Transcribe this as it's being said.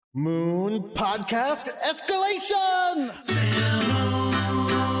Moon Podcast Escalation!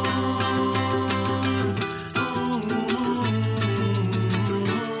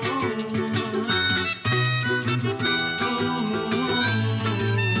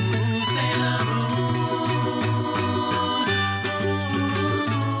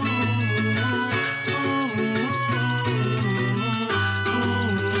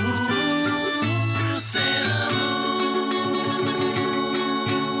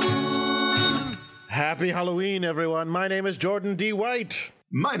 Happy Halloween, everyone. My name is Jordan D. White.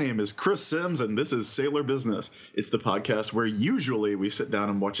 My name is Chris Sims, and this is Sailor Business. It's the podcast where usually we sit down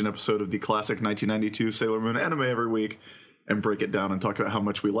and watch an episode of the classic 1992 Sailor Moon anime every week and break it down and talk about how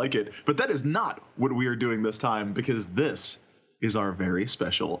much we like it. But that is not what we are doing this time, because this is our very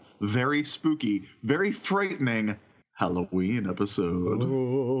special, very spooky, very frightening Halloween episode.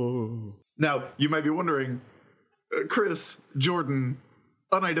 Ooh. Now, you might be wondering, Chris, Jordan,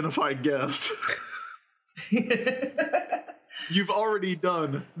 unidentified guest... You've already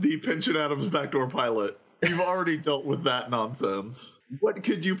done the Pension Adams backdoor pilot. You've already dealt with that nonsense. What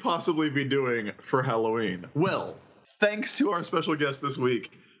could you possibly be doing for Halloween? Well, thanks to our special guest this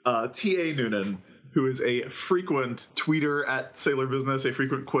week, T.A. Noonan, who is a frequent tweeter at Sailor Business, a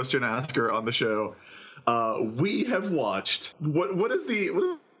frequent question asker on the show. We have watched... What is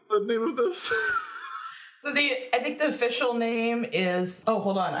the name of this? So I think the official name is,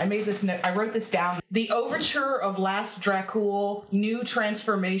 hold on, I wrote this down. The Overture of Last Dracul, New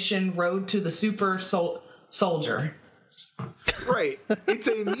Transformation, Road to the Super Soldier. Right. It's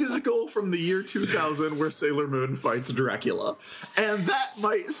a musical from the year 2000 where Sailor Moon fights Dracula. And that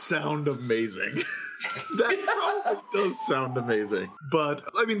might sound amazing. That probably does sound amazing. But,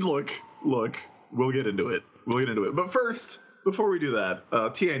 I mean, look, we'll get into it. But first... Before we do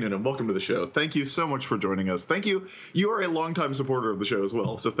that, T.A. Noonan, welcome to the show. Thank you so much for joining us. Thank you. You are a longtime supporter of the show as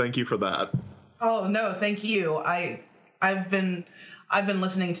well, so thank you for that. Oh, no, thank you. I've been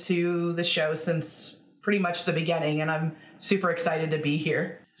listening to the show since pretty much the beginning, and I'm super excited to be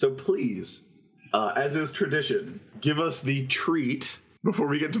here. So please, as is tradition, give us the treat before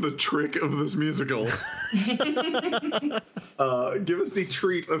we get to the trick of this musical. Give us the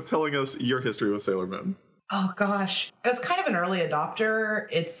treat of telling us your history with Sailor Moon. Oh, gosh. I was kind of an early adopter.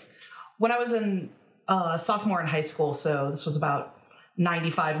 It's when I was in sophomore in high school, so this was about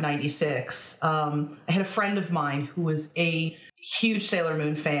 95, 96. I had a friend of mine who was a huge Sailor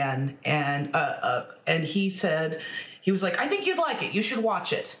Moon fan, and he said, he was like, I think you'd like it. You should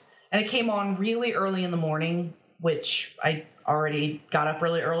watch it. And it came on really early in the morning, which I already got up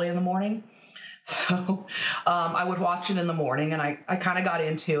really early in the morning. So I would watch it in the morning, and I kind of got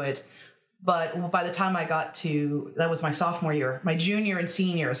into it. But by the time I got to, that was my sophomore year, my junior and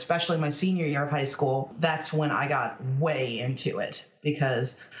senior, especially my senior year of high school, that's when I got way into it,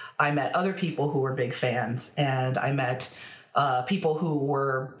 because I met other people who were big fans, and I met people who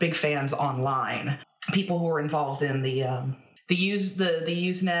were big fans online, people who were involved in the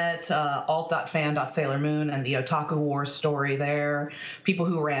Usenet, alt.fan.Sailor Moon, and the Otaku Wars story there, people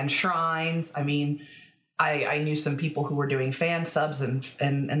who ran shrines. I mean... I knew some people who were doing fan subs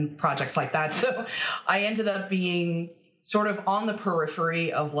and projects like that. So I ended up being sort of on the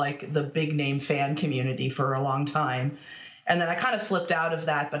periphery of like the big name fan community for a long time. And then I kind of slipped out of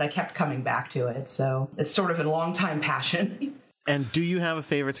that, but I kept coming back to it. So it's sort of a long time passion. And do you have a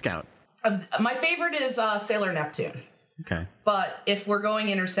favorite scout? My favorite is Sailor Neptune. Okay. But if we're going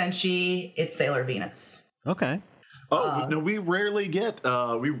Intersenshi, it's Sailor Venus. Okay. Oh no, we rarely get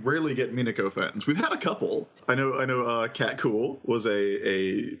Minako fans. We've had a couple. I know. Cat Cool was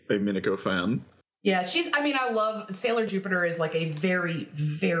a Minako fan. Yeah, I love Sailor Jupiter is like a very,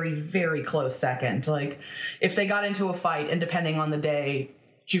 very, very close second. Like, if they got into a fight, and depending on the day,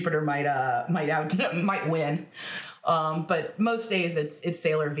 Jupiter might win. But most days it's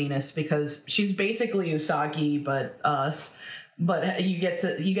Sailor Venus, because she's basically Usagi, but you get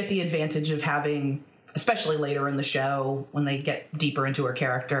the advantage of having, especially later in the show when they get deeper into her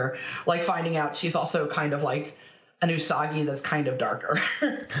character, like finding out she's also kind of like an Usagi that's kind of darker.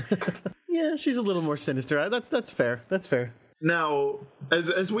 Yeah, she's a little more sinister. That's fair. That's fair. Now,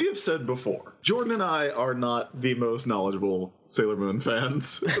 as we have said before, Jordan and I are not the most knowledgeable Sailor Moon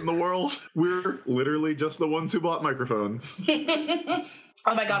fans in the world. We're literally just the ones who bought microphones.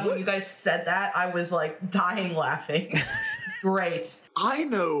 Oh my God, when you guys said that, I was like dying laughing. It's great. I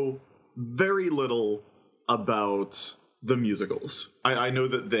know very little about the musicals. I know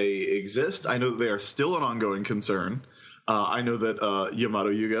that they exist. I know that they are still an ongoing concern. I know that Yamato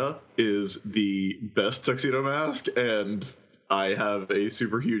Yuga is the best Tuxedo Mask, and I have a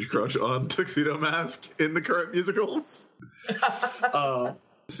super huge crush on Tuxedo Mask in the current musicals.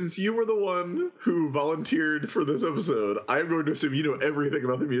 Since you were the one who volunteered for this episode, I'm going to assume you know everything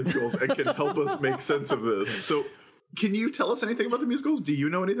about the musicals and can help us make sense of this. So, can you tell us anything about the musicals? Do you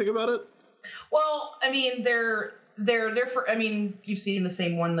know anything about it? Well, I mean, they're for. I mean, you've seen the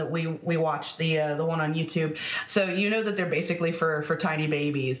same one that we watched, the one on YouTube. So you know that they're basically for tiny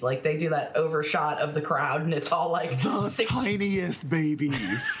babies. Like they do that overshot of the crowd, and it's all like The tiniest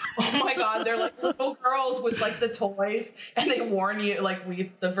babies. Oh my God, they're like little girls with like the toys, and they warn you. Like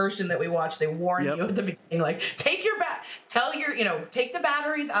the version that we watched, they warn you at the beginning, like take the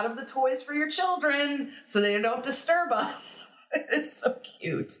batteries out of the toys for your children so they don't disturb us. It's so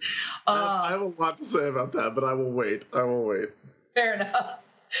cute. I have a lot to say about that, but I will wait. Fair enough.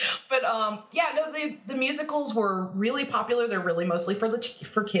 But the musicals were really popular. They're really mostly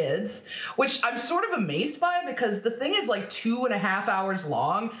for kids, which I'm sort of amazed by because the thing is like 2.5 hours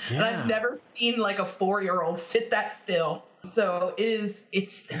long, and I've never seen like a 4-year-old sit that still. So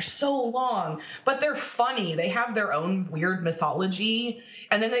they're so long, but they're funny. They have their own weird mythology,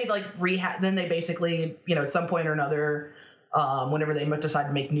 and then they like then they basically, at some point or another, whenever they decide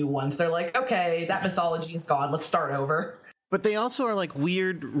to make new ones, they're like, okay, that mythology is gone. Let's start over. But they also are like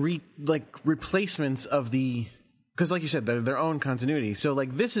weird replacements of because like you said, they're their own continuity. So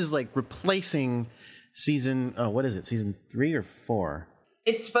like this is like replacing season, what is it? Season 3 or 4?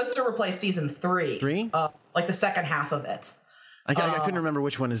 It's supposed to replace season 3. 3? Like the second half of it. I couldn't remember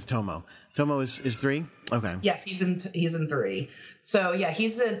which one is Tomo. Tomo is 3? Okay. Yes, he's in 3. So yeah,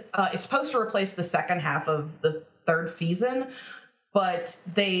 it's supposed to replace the second half of the 3rd season, but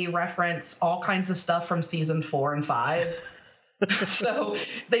they reference all kinds of stuff from season 4 and 5. So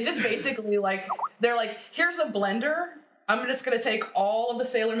they just basically they're like, here's a blender. I'm just going to take all of the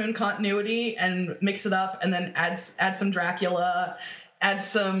Sailor Moon continuity and mix it up, and then add some Dracula, add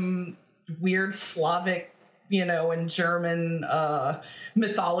some weird Slavic, and German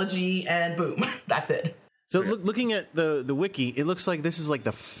mythology, and boom, that's it. So looking at the wiki, it looks like this is like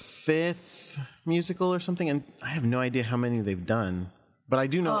the 5th musical or something, and I have no idea how many they've done. But I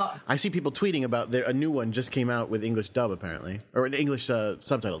do know, I see people tweeting about a new one just came out with English dub, apparently. Or English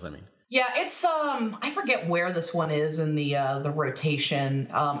subtitles, I mean. Yeah, it's, I forget where this one is in the rotation.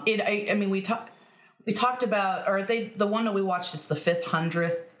 We talked about, the one that we watched, it's the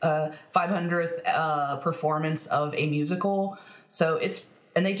 500th performance of a musical. So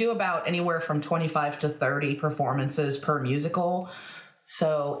and they do about anywhere from 25 to 30 performances per musical.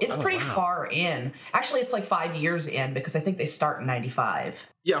 So it's pretty far in. Actually, it's like 5 years in because I think they start in 95.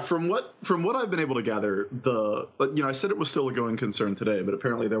 Yeah, from what I've been able to gather, I said it was still a going concern today, but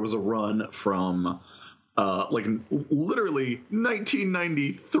apparently there was a run from literally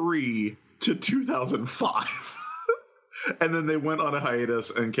 1993 to 2005. And then they went on a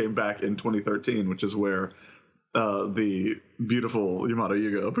hiatus and came back in 2013, which is where the beautiful Yamato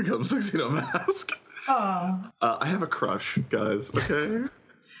Yugo becomes Tuxedo Mask. Oh. I have a crush, guys. Okay.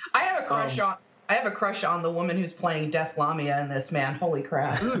 I have a crush on the woman who's playing Death Lamia in this, man. Holy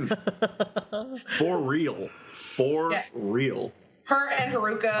crap. For real. Real. Her and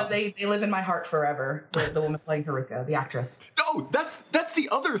Haruka, they live in my heart forever. The woman playing Haruka, the actress. Oh, that's the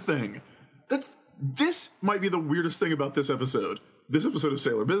other thing. This might be the weirdest thing about this episode. This episode of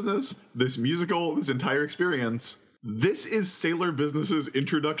Sailor Business, this musical, this entire experience. This is Sailor Business's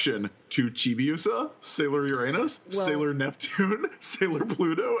introduction to Chibiusa, Sailor Uranus, Sailor Neptune, Sailor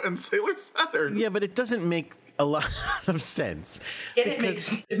Pluto, and Sailor Saturn. Yeah, but it doesn't make a lot of sense. It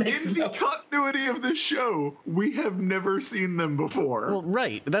makes in the continuity of this show, we have never seen them before. Well,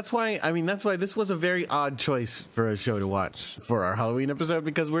 right. That's why this was a very odd choice for a show to watch for our Halloween episode,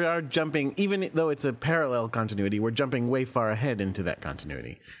 because we are jumping, even though it's a parallel continuity, we're jumping way far ahead into that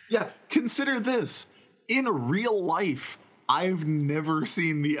continuity. Yeah, consider this. In real life, I've never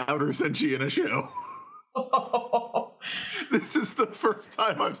seen the Outer Senshi in a show. This is the first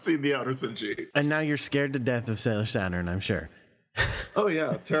time I've seen the Outer Senshi. And now you're scared to death of Sailor Saturn, I'm sure. Oh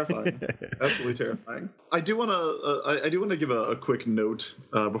yeah, terrifying. Absolutely terrifying. I do want to give a quick note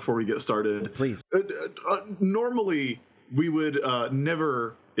before we get started. Please. Normally, we would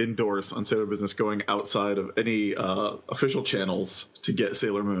never endorse on Sailor Business going outside of any official channels to get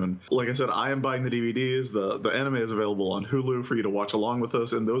Sailor Moon. Like I said, I am buying the DVDs. The anime is available on Hulu for you to watch along with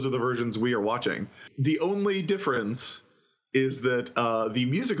us, and those are the versions we are watching. The only difference is that the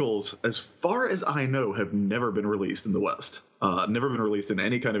musicals, as far as I know, have never been released in the West. Never been released in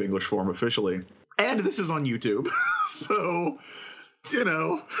any kind of English form officially. And this is on YouTube. So,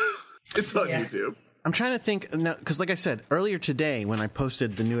 it's on YouTube. I'm trying to think now, because like I said earlier today, when I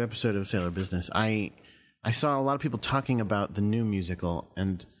posted the new episode of Sailor Business, I saw a lot of people talking about the new musical,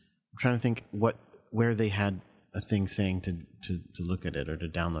 and I'm trying to think where they had a thing saying to look at it or to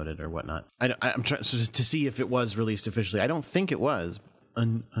download it or whatnot. I'm trying to see if it was released officially. I don't think it was.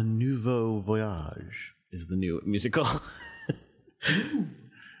 A Nouveau Voyage is the new musical.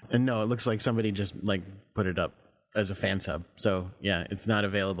 And no, it looks like somebody just like put it up as a fan sub. So yeah, it's not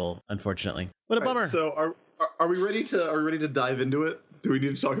available, unfortunately. What a bummer. So are we ready to dive into it? Do we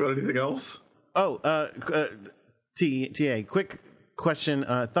need to talk about anything else? Oh, TA, quick question.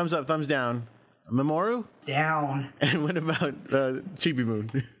 Thumbs up, thumbs down. Mamoru? Down. And what about Chibi Moon?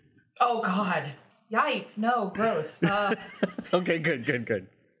 Oh, God. Yikes. No, gross. Okay, good.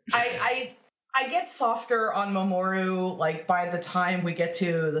 I get softer on Mamoru, like, by the time we get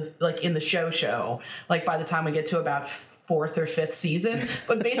to, in the show, like, by the time we get to about 4th or 5th season.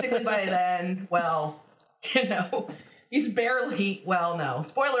 But basically by then, well, he's barely, no,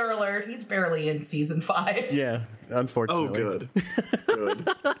 spoiler alert, he's barely in season 5. Yeah, unfortunately. Oh, good.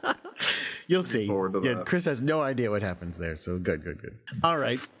 You'll see. That. Chris has no idea what happens there, so good. All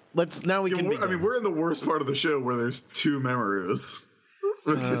right, now we can begin. I mean, we're in the worst part of the show where there's 2 Memorus.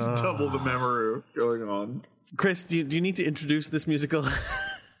 There's just double the Memoru going on. Chris, do you need to introduce this musical?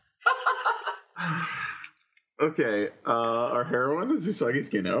 Okay, our heroine is Usagi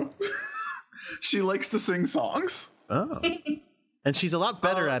Tsukino. She likes to sing songs. Oh. And she's a lot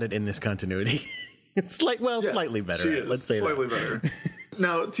better at it in this continuity. Slightly better. Let's say slightly better.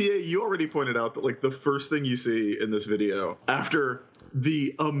 Now, TA, you already pointed out that like the first thing you see in this video after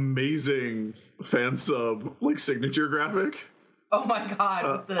the amazing fan sub like signature graphic. Oh my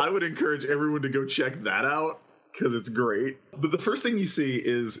God. I would encourage everyone to go check that out because it's great. But the first thing you see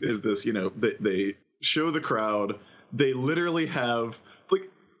is this, they show the crowd. They literally have like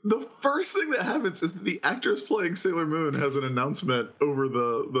the first thing that happens is that the actress playing Sailor Moon has an announcement over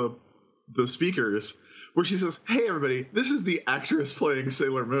the speakers where she says, "Hey everybody, this is the actress playing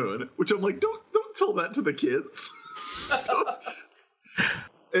Sailor Moon," which I'm like, don't tell that to the kids.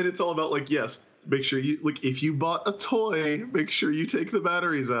 And it's all about like, yes, make sure you like if you bought a toy, make sure you take the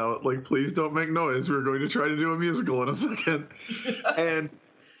batteries out. Like, please don't make noise. We're going to try to do a musical in a second. And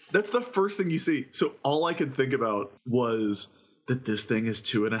that's the first thing you see. So all I could think about was that this thing is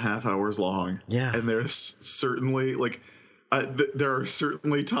 2.5 hours long. Yeah. And there's certainly like there are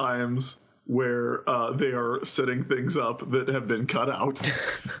certainly times where they are setting things up that have been cut out.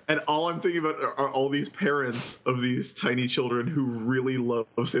 And all I'm thinking about are all these parents of these tiny children who really love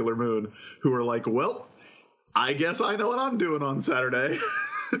Sailor Moon, who are like, well, I guess I know what I'm doing on Saturday.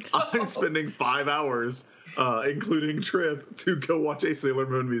 I'm spending 5 hours, including trip, to go watch a Sailor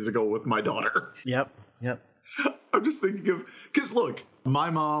Moon musical with my daughter. Yep. I'm just thinking of, because look, my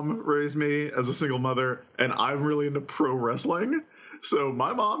mom raised me as a single mother, and I'm really into pro wrestling. So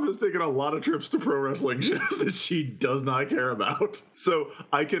my mom has taken a lot of trips to pro wrestling shows that she does not care about. So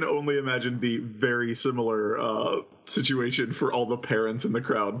I can only imagine the very similar situation for all the parents in the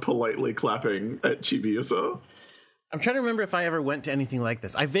crowd politely clapping at Chibiusa. I'm trying to remember if I ever went to anything like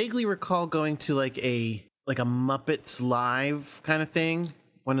this. I vaguely recall going to like a Muppets Live kind of thing.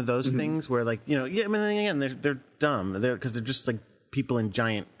 One of those things where like, I mean, again, they're dumb. Because they're just like people in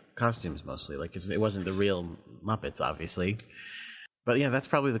giant costumes mostly. Like it wasn't the real Muppets, obviously. But yeah, that's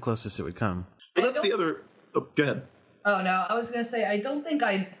probably the closest it would come. But that's the other... Oh, go ahead. Oh, no, I was going to say, I don't think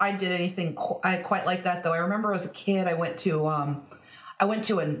I did anything quite like that, though. I remember as a kid, I went to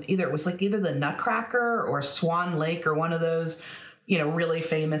either the Nutcracker or Swan Lake or one of those, really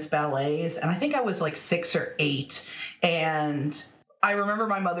famous ballets. And I think I was like 6 or 8. And I remember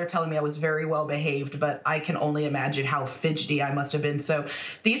my mother telling me I was very well behaved, but I can only imagine how fidgety I must have been. So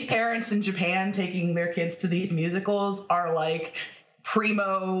these parents in Japan taking their kids to these musicals are like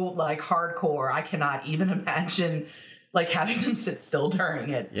primo, like hardcore. I cannot even imagine like having them sit still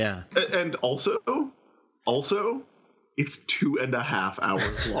during it. Yeah. And also it's 2.5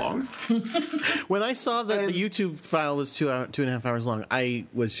 hours long. When I saw that the YouTube file was 2.5 hours long, I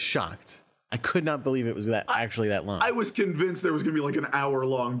was shocked. I could not believe it was actually that long. I was convinced there was going to be like an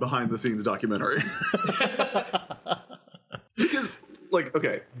hour-long behind-the-scenes documentary. Because, like,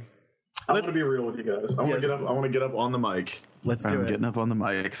 okay, I'm going to be real with you guys. I want to get up on the mic. Let's do it. I'm getting up on the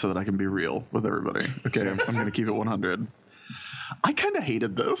mic so that I can be real with everybody. Okay, I'm going to keep it 100. I kind of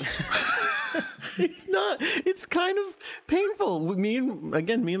hated this. It's kind of painful. Me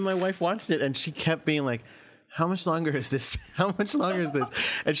and my wife watched it, and she kept being like, how much longer is this? How much longer is this?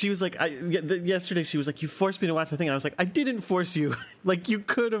 And she was like, yesterday she was like, you forced me to watch the thing. And I was like, I didn't force you. Like, you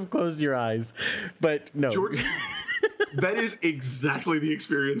could have closed your eyes, but no. George, that is exactly the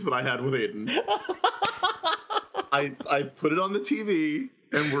experience that I had with Aiden. I put it on the TV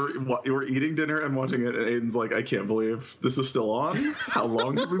and we're eating dinner and watching it, and Aiden's like, I can't believe this is still on. How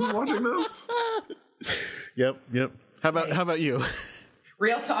long have we been watching this? Yep. How about you?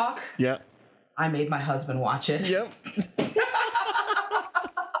 Real talk. Yeah. I made my husband watch it. Yep.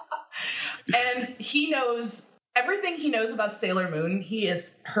 And he knows everything he knows about Sailor Moon. He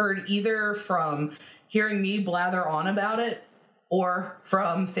has heard either from hearing me blather on about it or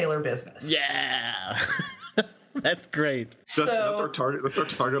from Sailor Business. Yeah. That's great. That's our target. That's our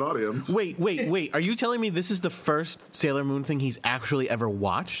target audience. Wait. Are you telling me this is the first Sailor Moon thing he's actually ever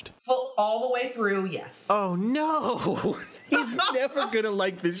watched? All the way through, yes. Oh no. He's never going to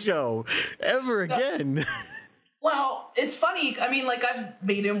like this show ever again. Well, it's funny. I mean, like, I've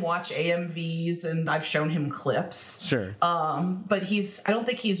made him watch AMVs and I've shown him clips. Sure. But I don't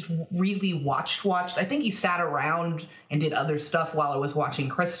think he's really watched. I think he sat around and did other stuff while I was watching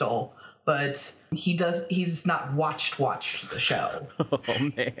Crystal, but he's not watched the show.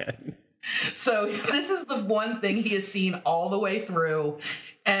 Oh man. So this is the one thing he has seen all the way through.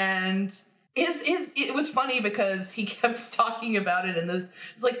 And it was funny because he kept talking about it, and it's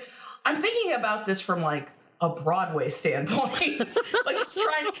like, I'm thinking about this from like a Broadway standpoint, like just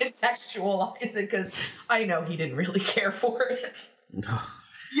trying to contextualize it because I know he didn't really care for it.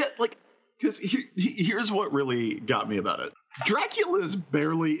 Yeah, like, because here's what really got me about it. Dracula's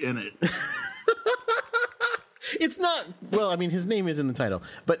barely in it. It's not, well, I mean, his name is in the title,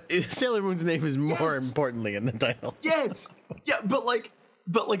 but Sailor Moon's name is more importantly in the title. Yes. Yeah, but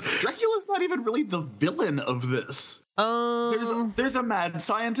Dracula's not even really the villain of this. There's a mad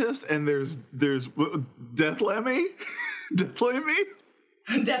scientist, and there's Death Lammy? Death Lammy?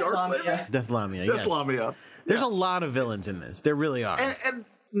 Death Lamia, yes. Lamia. There's a lot of villains in this. There really are. And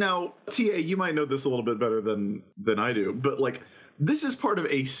now, TA, you might know this a little bit better than I do, but like, this is part of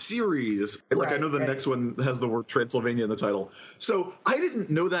a series. Like, I know the next one has the word Transylvania in the title. So I didn't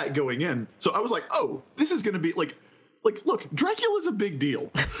know that going in. So I was like, oh, this is going to be like, look, Dracula's a big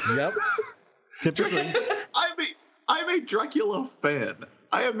deal. Yep. Typically. I'm a Dracula fan.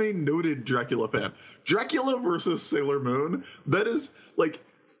 I am a noted Dracula fan. Dracula versus Sailor Moon, that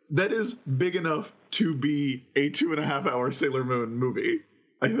is big enough to be a 2.5 hour Sailor Moon movie.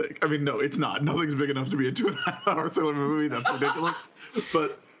 I think. I mean, no, it's not. Nothing's big enough to be a 2.5 hour Sailor Moon movie. That's ridiculous.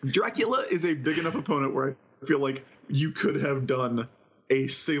 But Dracula is a big enough opponent where I feel like you could have done a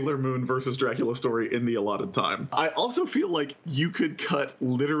Sailor Moon versus Dracula story in the allotted time. I also feel like you could cut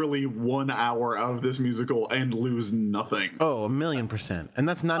literally 1 hour out of this musical and lose nothing. Oh, 1,000,000%. And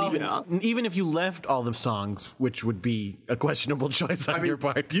that's not even if you left all the songs, which would be a questionable choice on your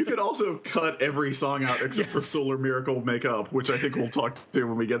part. You could also cut every song out except for Solar Miracle Make Up, which I think we'll talk to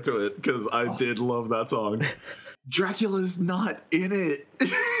when we get to it, because I did love that song. Dracula's not in it.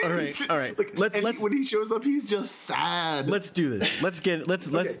 All right. Like, let's when he shows up, he's just sad. Let's do this. Let's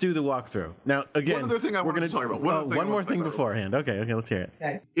do the walkthrough. Now, again, one other thing we're going to talk about. One more thing beforehand. Okay, let's hear it.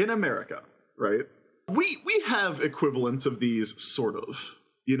 Okay. In America, right? We have equivalents of these, sort of.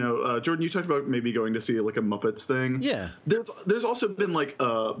 You know, Jordan, you talked about maybe going to see like a Muppets thing. Yeah. There's also been like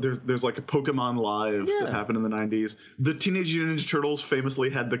there's like a Pokemon Live that happened in the 90s. The Teenage Mutant Ninja Turtles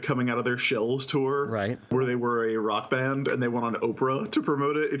famously had the Coming Out of Their Shells tour, right? Where they were a rock band and they went on Oprah to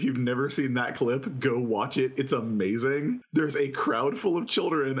promote it. If you've never seen that clip, go watch it. It's amazing. There's a crowd full of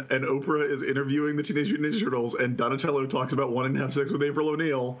children and Oprah is interviewing the Teenage Mutant Ninja Turtles and Donatello talks about wanting to have sex with April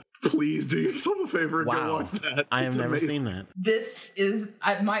O'Neil. Please do yourself a favor and go watch that. I have never seen that. This is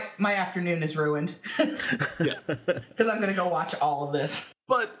my afternoon is ruined. Yes, because I'm going to go watch all of this.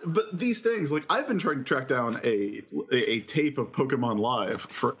 But these things, like, I've been trying to track down a tape of Pokemon Live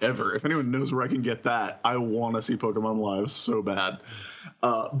forever. If anyone knows where I can get that, I want to see Pokemon Live so bad.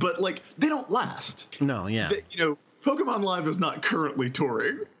 But like, they don't last. No, yeah. Pokemon Live is not currently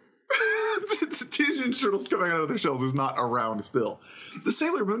touring. Teenage Ninja Turtles Coming Out of Their Shells is not around still. The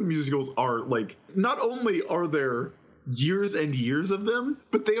Sailor Moon musicals are like, not only are there years and years of them,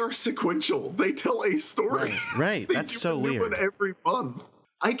 but they are sequential. They tell a story. Right. That's so weird. Every month.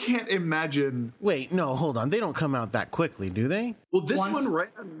 I can't imagine. Wait, no, hold on. They don't come out that quickly, do they? Well, this one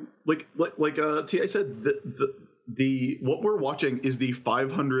ran like T.I. said. The what we're watching is the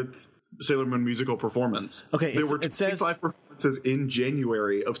 500th Sailor Moon musical performance. Okay, there were 25 performances in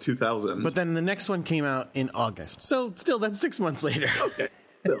January of 2000. But then the next one came out in August. So still, that's 6 months later.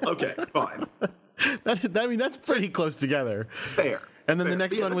 Okay, fine. That's pretty close together. Fair. And then the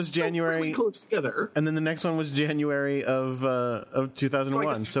next one was January. Really close together. And then the next one was January of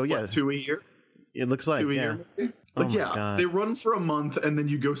 2001. So yeah, 2 a year. It looks like 2 a year. Like, God. They run for a month, and then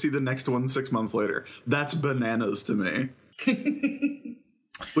you go see the next one 6 months later. That's bananas to me.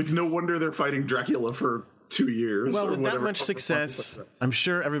 Like, no wonder they're fighting Dracula for 2 years. Well, with that much success, I'm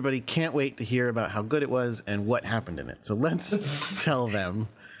sure everybody can't wait to hear about how good it was and what happened in it. So let's tell them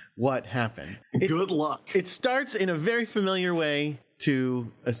what happened. Good luck. It starts in a very familiar way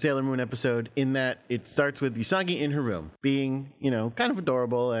to a Sailor Moon episode in that it starts with Usagi in her room being, kind of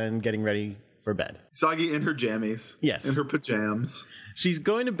adorable and getting ready for bed. Usagi in her jammies. Yes. In her pajamas. She's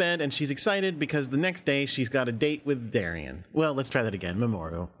going to bed and she's excited because the next day she's got a date with Darien. Well, let's try that again.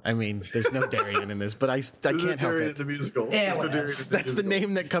 Mamoru. I mean, there's no Darien in this, but I can't help it. The musical. Yeah, That's the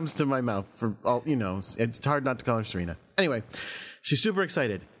name that comes to my mouth for all, it's hard not to call her Serena. Anyway, she's super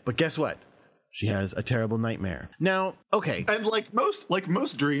excited, but guess what? She has a terrible nightmare. Now, okay. And like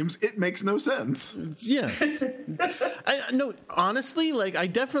most dreams, it makes no sense. Yes. No, honestly, I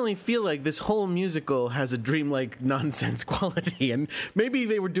definitely feel like this whole musical has a dreamlike nonsense quality, and maybe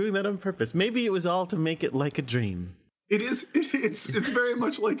they were doing that on purpose. Maybe it was all to make it like a dream. It is. It's very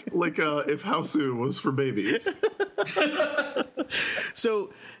much like if Hausu was for babies.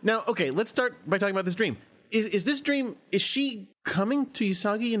 So now, okay, let's start by talking about this dream. Is this dream, is she coming to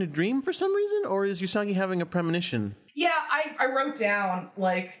Usagi in a dream for some reason, or is Usagi having a premonition? Yeah, I wrote down,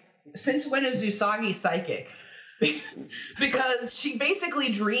 since when is Usagi psychic? Because she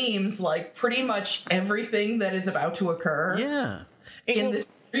basically dreams, pretty much everything that is about to occur. Yeah. In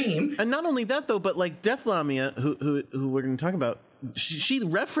this dream. And not only that, though, but Death Lamia, who we're going to talk about, she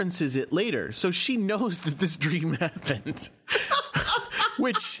references it later, so she knows that this dream happened.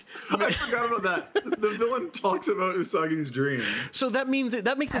 Which I forgot about that. The villain talks about Usagi's dream. So that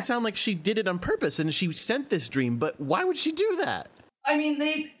makes it sound like she did it on purpose and she sent this dream, but why would she do that? I mean,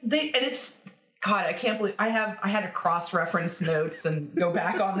 they and it's God, I can't believe I had to cross-reference notes and go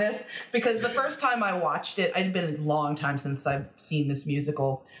back on this because the first time I watched it, it had been a long time since I've seen this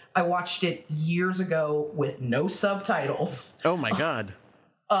musical. I watched it years ago with no subtitles. Oh my God.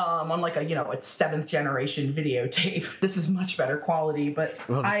 On it's 7th generation videotape. This is much better quality, but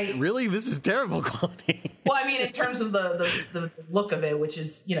really, this is terrible quality. Well, I mean, in terms of the look of it, which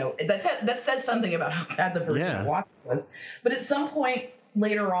is that says something about how bad the version I watched was. But at some point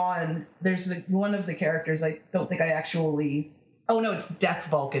later on, there's one of the characters. I don't think I actually. Oh no, it's Death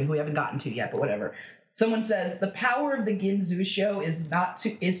Vulcan, who we haven't gotten to yet, but whatever. Someone says the power of the Ginzu show is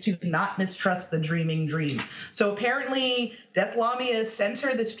to not mistrust the dreaming dream. So apparently, Death Lamia sends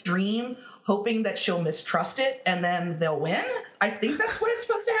her this dream, hoping that she'll mistrust it, and then they'll win. I think that's what it's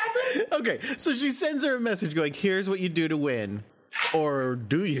supposed to happen. Okay, so she sends her a message going, "Here's what you do to win." Or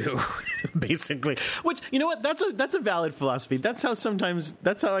do you? Basically, which that's a valid philosophy. That's how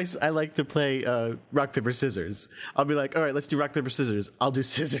I like to play rock paper scissors. I'll be like, all right, let's do rock paper scissors. I'll do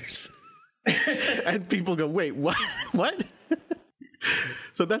scissors. And people go, wait, what?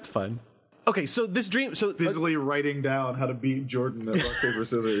 So that's fun. Okay, so this dream, busily writing down how to beat Jordan at rock paper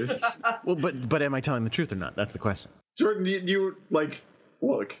scissors. Well, but am I telling the truth or not? That's the question. Jordan, you look.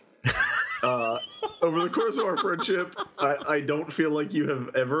 Over the course of our friendship, I don't feel like you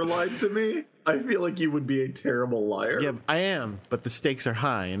have ever lied to me. I feel like you would be a terrible liar. Yeah, I am, but the stakes are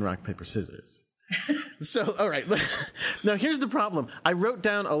high in rock paper scissors. So, all right. Now, here's the problem. I wrote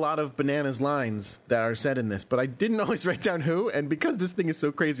down a lot of Bananas lines that are said in this, but I didn't always write down who, and because this thing is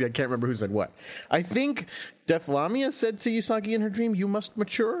so crazy, I can't remember who said what. I think Death Lamia said to Usagi in her dream, "You must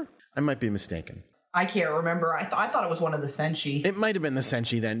mature." I might be mistaken. I can't remember. I thought it was one of the Senshi. It might have been the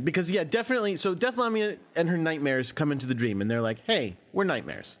Senshi then, because, yeah, definitely. So Death Lamia and her nightmares come into the dream, and they're like, "Hey, we're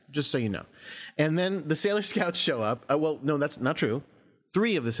nightmares, just so you know." And then the Sailor Scouts show up. Well, no, that's not true.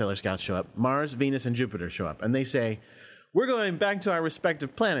 3 of the Sailor Scouts show up. Mars, Venus, and Jupiter show up. And they say, "We're going back to our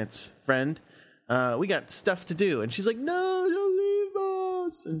respective planets, friend. We got stuff to do." And she's like, "No, don't leave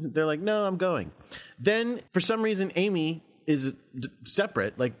us." And they're like, "No, I'm going." Then, for some reason, Amy is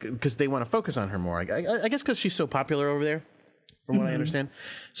separate, because they want to focus on her more. I guess because she's so popular over there, from what I understand.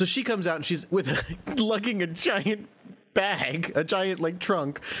 So she comes out, and she's lugging a giant bag, a giant,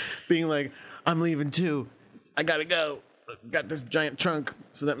 trunk, being like, "I'm leaving too. I gotta go. Got this giant trunk."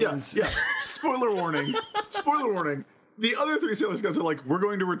 So that means Spoiler warning. Spoiler warning. The other 3 Sailor Scouts are like, "We're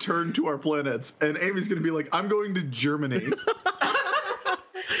going to return to our planets," and Amy's going to be like, "I'm going to Germany."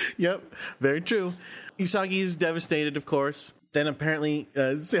 Yep, very true. Usagi is devastated, of course. Then apparently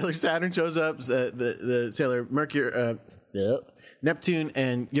Sailor Saturn shows up. The Sailor Mercury, Neptune,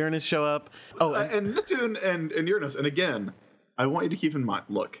 and Uranus show up. Oh, and Neptune and Uranus. And again, I want you to keep in mind.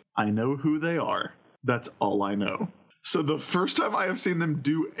 Look, I know who they are. That's all I know. So the first time I have seen them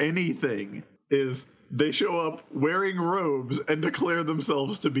do anything is they show up wearing robes and declare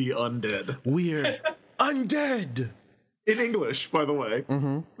themselves to be undead. We're undead. In English, by the way.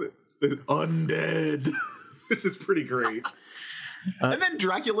 Mm-hmm. Undead. This is pretty great. And then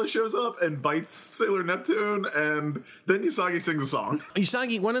Dracula shows up and bites Sailor Neptune, and then Usagi sings a song.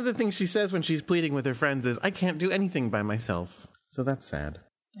 Usagi, one of the things she says when she's pleading with her friends is, "I can't do anything by myself." So that's sad.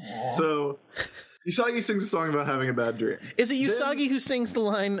 So Usagi sings a song about having a bad dream. Is it Usagi who sings the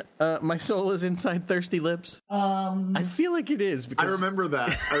line, "My soul is inside thirsty lips"? I feel like it is. Because I remember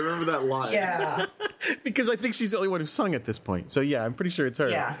that. I remember that line. Yeah. because I think she's the only one who sung at this point. So yeah, I'm pretty sure it's her.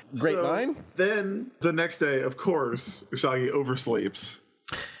 Yeah. Great So line. Then the next day, of course, Usagi oversleeps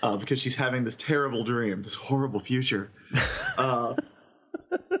because she's having this terrible dream, this horrible future.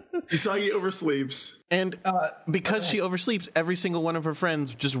 Usagi oversleeps. And because she oversleeps, every single one of her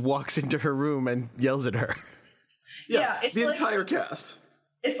friends just walks into her room and yells at her. Yes, it's the like- entire cast.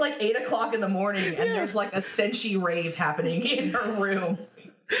 It's like 8:00 in the morning, and there's like a senshi rave happening in her room.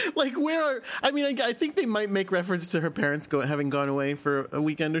 Like, I think they might make reference to her parents having gone away for a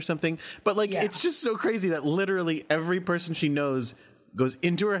weekend or something. But, like, Yeah. it's just so crazy that literally every person she knows goes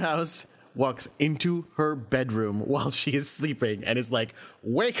into her house, walks into her bedroom while she is sleeping, and is like,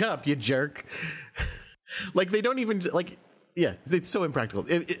 "Wake up, you jerk." Like, they don't even, like, yeah, it's so impractical.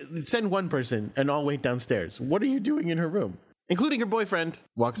 Send one person and all wait downstairs. What are you doing in her room? Including her boyfriend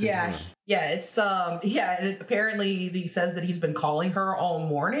walks in. Yeah, it's and apparently he says that he's been calling her all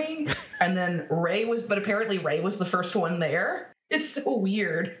morning, and then Ray was the first one there. It's so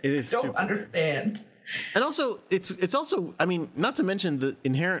weird. It is Don't super understand. And also, it's also, I mean, not to mention the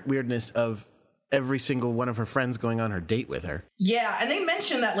inherent weirdness of every single one of her friends going on her date with her. Yeah, and they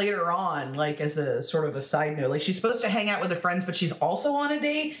mention that later on, like as a sort of a side note. Like she's supposed to hang out with her friends, but she's also on a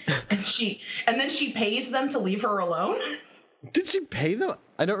date, and then she pays them to leave her alone. Did she pay them?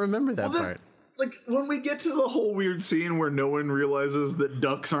 I don't remember that part. Like, when we get to the whole weird scene where no one realizes that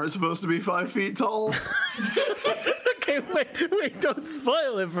ducks aren't supposed to be 5 feet tall. Okay, wait, don't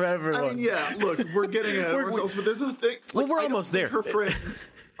spoil it for everyone. I mean, yeah, look, we're getting ahead of ourselves, but there's a thing. Well, we're I don't almost think there. Her friends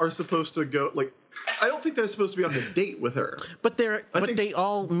are supposed to go, like, I don't think they're supposed to be on the date with her. But I think they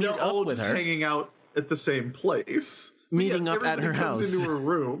all meet they're all up with just her. hanging out at the same place. Meeting up at everybody her comes house. into her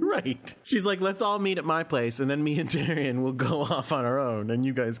room. Right. She's like, let's all meet at my place, and then me and Darian will go off on our own, and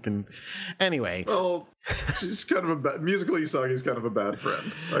you guys can... Anyway. Well, she's kind of a musical Usagi's kind of a bad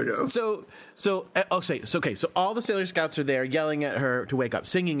friend, I guess. So all the Sailor Scouts are there yelling at her to wake up,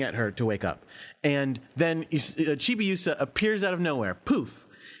 singing at her to wake up. And then Chibiusa appears out of nowhere, poof.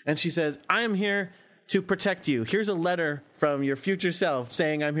 And she says, I am here to protect you. Here's a letter from your future self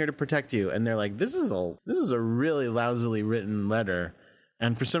saying I'm here to protect you. And they're like, this is a really lousily written letter.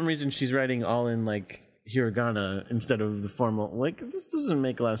 And for some reason she's writing all in like hiragana instead of the formal, like, this doesn't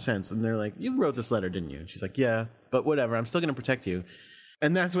make a lot of sense. And they're like, you wrote this letter, didn't you? And she's like, yeah, but whatever, I'm still going to protect you.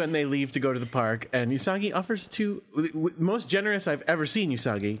 And that's when they leave to go to the park. And Usagi offers to, most generous I've ever seen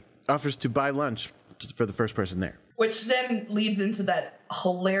Usagi, offers to buy lunch for the first person there. Which then leads into that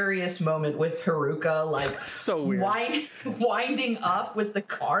hilarious moment with Haruka, like So weird. winding up with the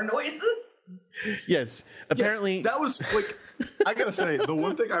car noises. Yes, apparently Yes, that was like, I gotta say, the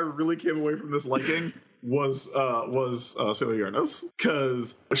one thing I really came away from this liking was Sailor Uranus,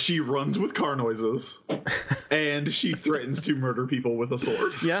 because she runs with car noises and she threatens to murder people with a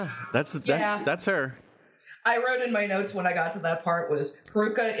sword. Yeah, that's her. I wrote in my notes when I got to that part was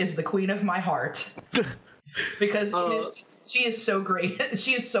Haruka is the queen of my heart. Because she is so great.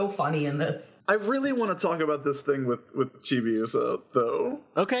 She is so funny in this. I really want to talk about this thing with Chibiusa, though.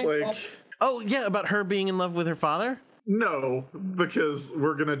 Okay. Like, Oh yeah, about her being in love with her father? no, because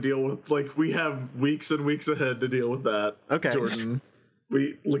we're gonna deal with, like, we have weeks and weeks ahead to deal with that. Okay. Jordan.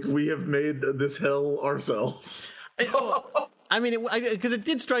 We have made this hell ourselves. I mean, because it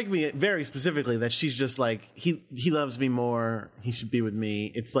did strike me very specifically that she's just like, he loves me more, he should be with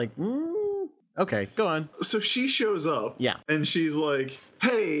me. It's like, okay, go on. So she shows up. Yeah. And she's like,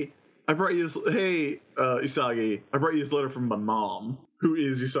 hey, Usagi, I brought you this letter from my mom, who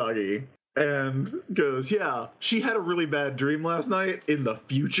is Usagi. And goes, yeah, she had a really bad dream last night in the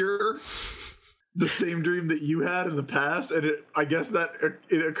future. The same dream that you had in the past. And I guess that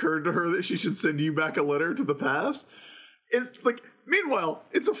it occurred to her that she should send you back a letter to the past. It's like, meanwhile,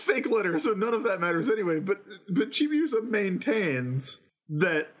 it's a fake letter, so none of that matters anyway. But Chibiusa maintains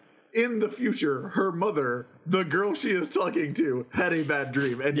that in the future, her mother, the girl she is talking to, had a bad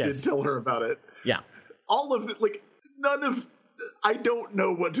dream and did tell her about it. Yeah. All of it, like, I don't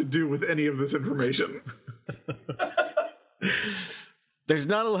know what to do with any of this information. There's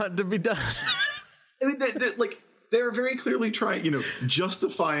not a lot to be done. I mean, they're very clearly trying,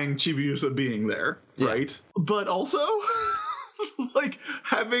 justifying Chibiusa being there, right? But also, like,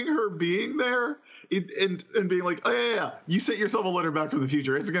 having her being there and being like, oh, yeah, you sent yourself a letter back from the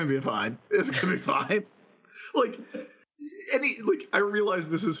future. It's going to be fine. It's going to be fine. I realize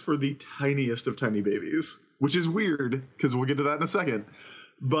this is for the tiniest of tiny babies, which is weird because we'll get to that in a second.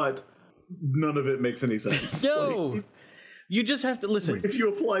 But none of it makes any sense. No. You just have to listen. If you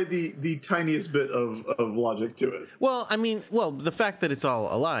apply the tiniest bit of logic to it. Well, I mean, the fact that it's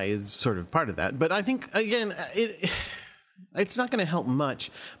all a lie is sort of part of that. But I think, again, it's not going to help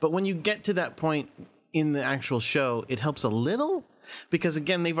much. But when you get to that point in the actual show, it helps a little. Because,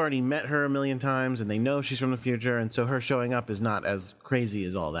 again, they've already met her a million times, and they know she's from the future, and so her showing up is not as crazy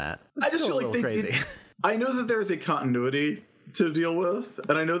as all that. It's I just still feel a like little crazy. I know that there is a continuity to deal with,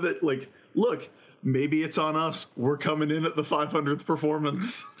 and I know that, like, look, maybe it's on us. We're coming in at the 500th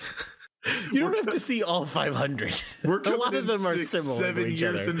performance. You don't have to see all 500. We're a coming lot of them are similar 7 to each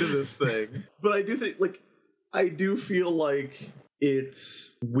years other. into this thing. But I do think, like, I do feel like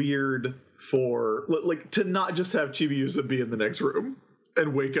it's weird for, like, to not just have Chibiusa be in the next room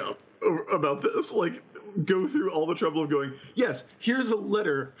and wake up about this. Like, go through all the trouble of going, yes, here's a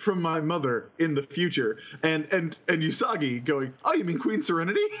letter from my mother in the future. And Usagi going, oh, you mean Queen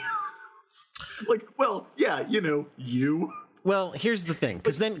Serenity? Like, well, yeah, you. Well, here's the thing,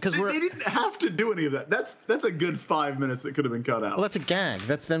 because they didn't have to do any of that. That's a good 5 minutes that could have been cut out. Well, that's a gag.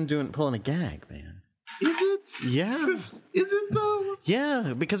 That's them pulling a gag, man. Is it? Yeah. Is it though?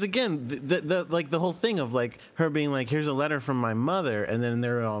 Yeah, because again, the whole thing of like her being like, "Here's a letter from my mother," and then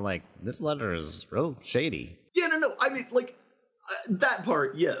they're all like, "This letter is real shady." Yeah, no. I mean, like that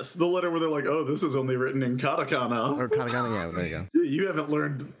part, yes. The letter where they're like, "Oh, this is only written in katakana." Or katakana, yeah. There you go. You haven't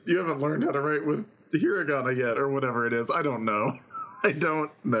learned how to write with the hiragana yet, or whatever it is. I don't know.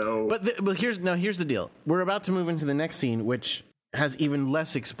 But here's the deal. We're about to move into the next scene, which has even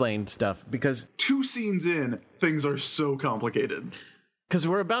less explained stuff because 2 scenes in, things are so complicated. Because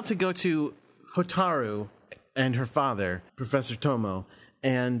we're about to go to Hotaru and her father, Professor Tomo,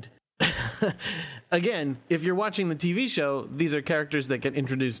 and again, if you're watching the TV show, these are characters that get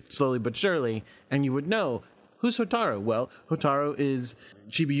introduced slowly but surely, and you would know, who's Hotaru? Well, Hotaru is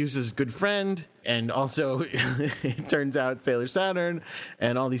Chibiusa's good friend, and also, it turns out, Sailor Saturn,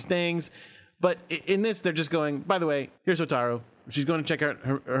 and all these things. But in this, they're just going, by the way, here's Hotaru. She's going to check out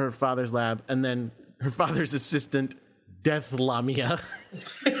her father's lab, and then her father's assistant, Death Lamia,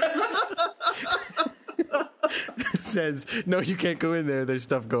 says, no, you can't go in there. There's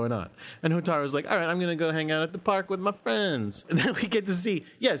stuff going on. And Hotaru's like, all right, I'm going to go hang out at the park with my friends. And then we get to see,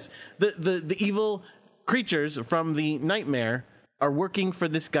 yes, the evil creatures from the nightmare are working for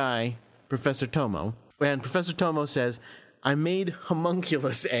this guy, Professor Tomo. And Professor Tomo says, I made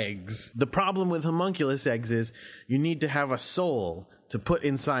homunculus eggs. The problem with homunculus eggs is you need to have a soul to put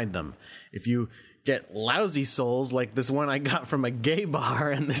inside them. If you get lousy souls like this one I got from a gay bar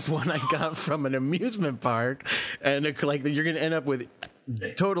and this one I got from an amusement park, and like you're going to end up with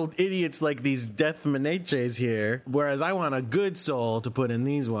total idiots like these Death Meneches here, whereas I want a good soul to put in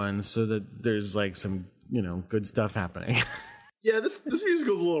these ones so that there's like some, good stuff happening. Yeah, this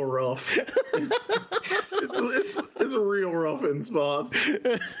musical's a little rough. It's real rough in spots.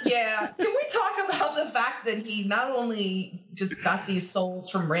 Yeah. Can we talk about the fact that he not only just got these souls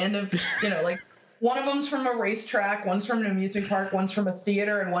from random, like one of them's from a racetrack, one's from an amusement park, one's from a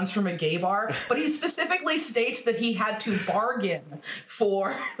theater, and one's from a gay bar. But he specifically states that he had to bargain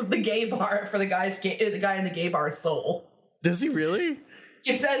for the gay bar, for the guy in the gay bar's soul. Does he really?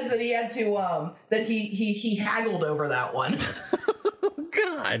 He says that he had to, that he haggled over that one. Oh,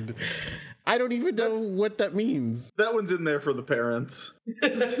 God. I don't even know what that means. That one's in there for the parents.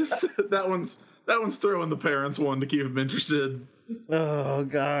 That one's throwing the parents one to keep them interested. Oh,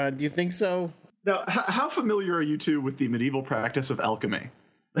 God. You think so? Now, how familiar are you two with the medieval practice of alchemy?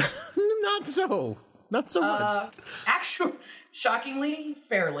 Not so much. Actually, shockingly,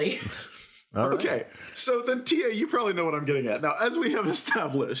 fairly. Right. Okay, so then Tia, you probably know what I'm getting at. Now, as we have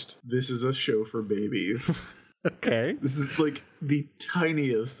established, this is a show for babies. Okay. This is like the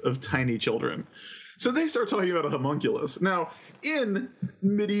tiniest of tiny children. So they start talking about a homunculus. Now, in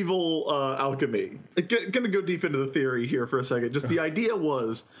medieval alchemy, gonna go deep into the theory here for a second. Just the idea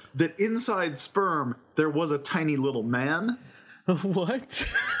was that inside sperm, there was a tiny little man.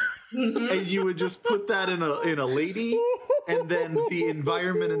 What? And you would just put that in a lady, and then the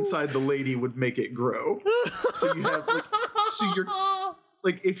environment inside the lady would make it grow. So you have you're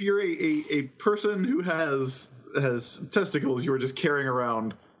like, if you're a person who has testicles, you are just carrying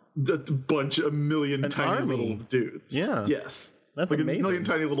around a million tiny little dudes. Yeah. Yes. That's like amazing. A million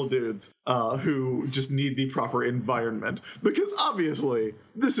tiny little dudes who just need the proper environment. Because obviously,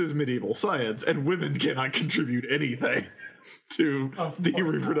 this is medieval science, and women cannot contribute anything to the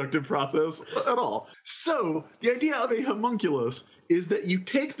reproductive process at all. So, the idea of a homunculus is that you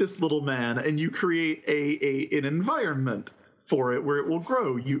take this little man and you create an environment for it where it will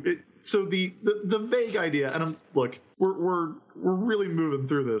grow. So the vague idea, and we're really moving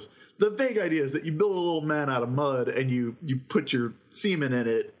through this. The vague idea is that you build a little man out of mud and you put your semen in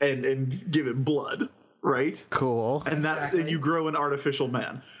it and give it blood, right? Cool. And and you grow an artificial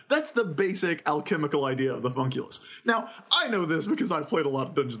man. That's the basic alchemical idea of the homunculus. Now, I know this because I've played a lot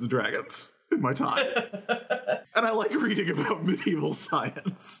of Dungeons and Dragons in my time. And I like reading about medieval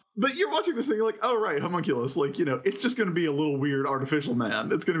science. But you're watching this thing, you're like, oh, right, homunculus. Like, it's just going to be a little weird artificial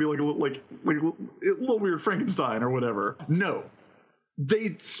man. It's going to be like a little weird Frankenstein or whatever. No.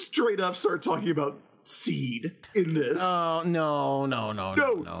 They straight up start talking about seed in this. Oh, no.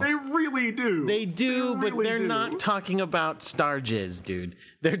 No, they really do. They do, really but they're do. not talking about star jizz, dude.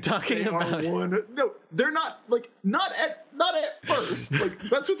 They're talking about... No, they're not, not at first. Like,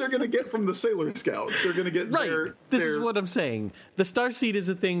 that's what they're going to get from the Sailor Scouts. They're going to get This is what I'm saying. The star seed is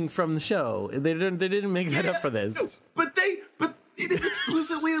a thing from the show. They didn't make that up for this. No, but it is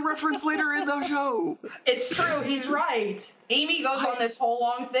explicitly a reference later in the show. It's true. He's right. Amy goes on this whole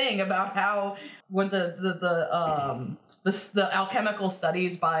long thing about how when the alchemical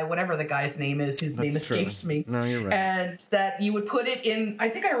studies by whatever the guy's name is, his name escapes me. No, you're right. And that you would put it in, I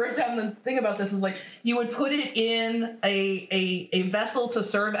think I wrote down the thing about this is like, you would put it in a vessel to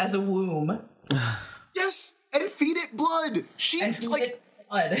serve as a womb. Yes, and feed it blood.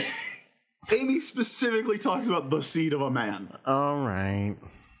 Blood. Amy specifically talks about the seed of a man. All right.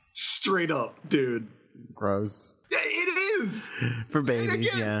 Straight up, dude. Gross. It is. For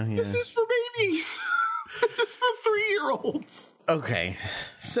babies, again, yeah. This is for babies. This is for 3-year-olds. Okay.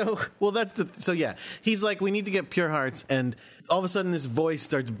 So yeah. He's like, we need to get pure hearts, and all of a sudden this voice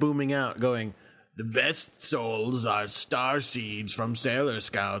starts booming out, going, the best souls are star seeds from Sailor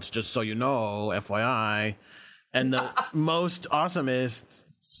Scouts, just so you know, FYI. And the most awesomest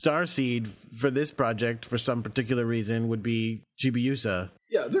star seed for this project, for some particular reason, would be Chibiusa.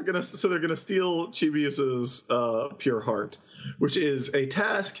 Yeah, they're gonna steal Chibiusa's pure heart, which is a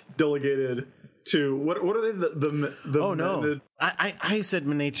task delegated to what are they? The oh no, I said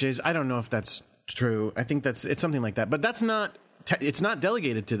Meneches. I don't know if that's true. I think it's something like that, but that's not. It's not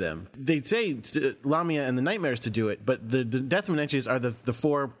delegated to them. They say Lamia and the Nightmares to do it, but the Death Meneches are the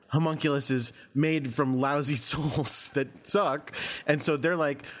 4 homunculuses made from lousy souls that suck, and so they're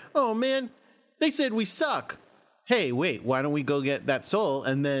like, oh man, they said we suck. Hey, wait, why don't we go get that soul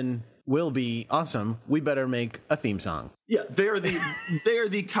and then we'll be awesome? We better make a theme song. Yeah, they are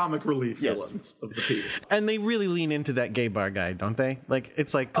the comic relief villains of the piece. And they really lean into that gay bar guy, don't they? Like,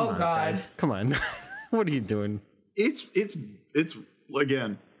 it's like, come on, guys, come on. What are you doing? It's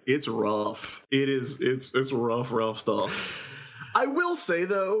again, it's rough. It's rough stuff. I will say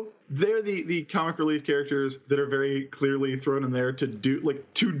though, they're the comic relief characters that are very clearly thrown in there to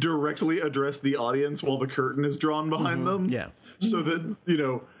directly address the audience while the curtain is drawn behind them. Yeah. So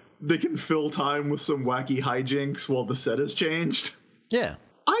that, they can fill time with some wacky hijinks while the set has changed. Yeah.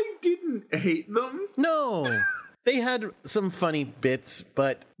 I didn't hate them. No. They had some funny bits,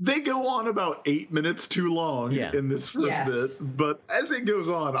 but they go on about 8 minutes too long in this first bit. But as it goes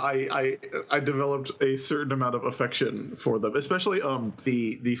on, I developed a certain amount of affection for them, especially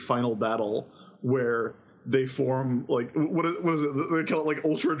the final battle where they form like what is it? They call it like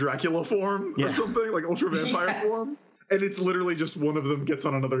Ultra Dracula form or something, like Ultra Vampire form. And it's literally just one of them gets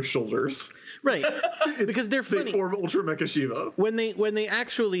on another's shoulders. Right. Because they're funny. They form Ultra Mecha Shiva. When they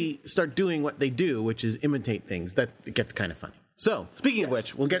actually start doing what they do, which is imitate things, that it gets kind of funny. So, speaking of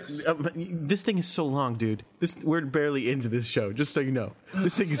which, we'll get... this thing is so long, dude. We're barely into this show, just so you know.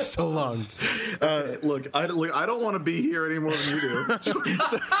 This thing is so long. Look, I don't want to be here any more than you do.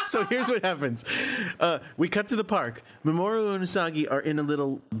 so here's what happens. We cut to the park. Mamoru and Usagi are in a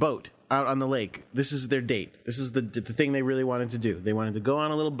little boat out on the lake. This is their date. This is the thing they really wanted to do. They wanted to go on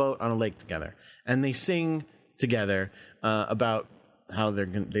a little boat on a lake together. And they sing together about how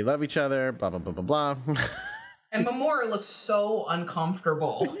they love each other, blah, blah, blah, blah, blah. And Mamoru looks so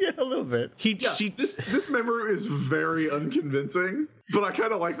uncomfortable. Yeah, a little bit. This Mamoru is very unconvincing, but I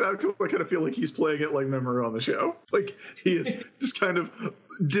kind of like that because I kind of feel like he's playing it like Mamoru on the show. Like, he is just kind of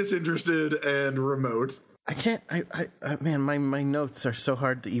disinterested and remote. I can't, man, my notes are so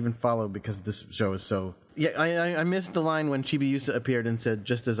hard to even follow because this show is so... Yeah, I missed the line when Chibiusa appeared and said,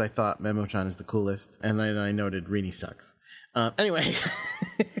 just as I thought, Memo-chan is the coolest. And I noted, Rini sucks. Anyway...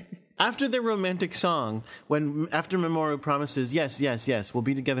 After their romantic song, after Mamoru promises, yes, we'll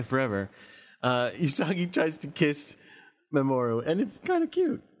be together forever, Usagi tries to kiss Mamoru, and it's kind of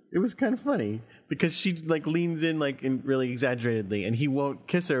cute. It was kind of funny because she leans in really exaggeratedly, and he won't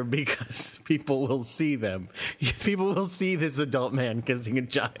kiss her because people will see them. People will see this adult man kissing a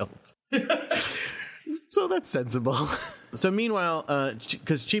child. So that's sensible. So meanwhile,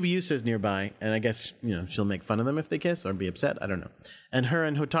 because Chibiusa is nearby, and I guess, she'll make fun of them if they kiss or be upset. I don't know. And her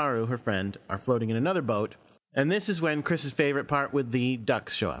and Hotaru, her friend, are floating in another boat. And this is when Chris's favorite part with the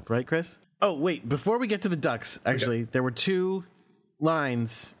ducks show up, right, Chris? Oh, wait, before we get to the ducks, actually, there were 2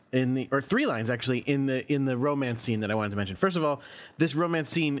 lines or 3 lines actually in the romance scene that I wanted to mention. First of all, this romance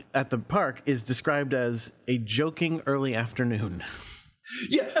scene at the park is described as a joking early afternoon.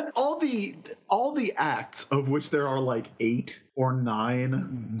 Yeah, all the acts, of which there are like 8 or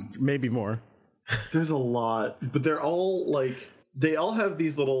 9, maybe more. There's a lot, but they're all like, they all have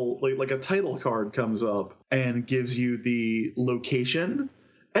these little, like a title card comes up and gives you the location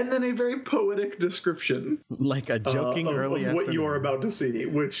and then a very poetic description, like a joking early of what you are about to see.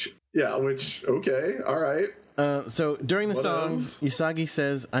 Okay, all right. So during the song, Usagi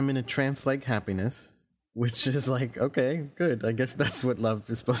says, "I'm in a trance-like happiness." Which is like, okay, good. I guess that's what love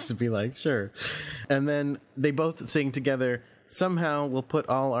is supposed to be like, sure. And then they both sing together, "Somehow we'll put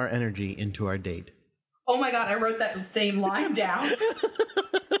all our energy into our date." Oh my God, I wrote that same line down.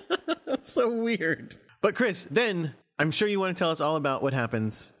 That's so weird. But Chris, then I'm sure you want to tell us all about what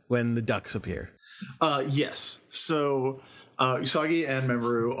happens when the ducks appear. Yes. So Usagi and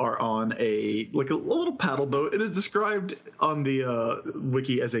Mamoru are on a little paddle boat. It is described on the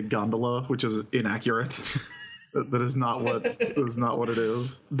wiki as a gondola, which is inaccurate. That is not what it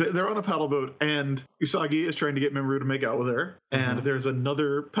is. They're on a paddle boat, and Usagi is trying to get Mamoru to make out with her. And there's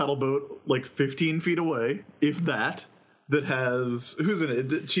another paddle boat like 15 feet away, if that has, who's in it?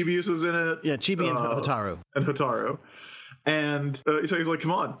 Chibiusa's in it. Yeah, Chibi and Hotaru. And Usagi's like,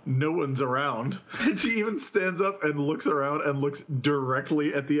 "Come on, no one's around." And she even stands up and looks around and looks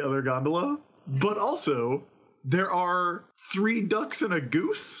directly at the other gondola. But also, there are 3 ducks and a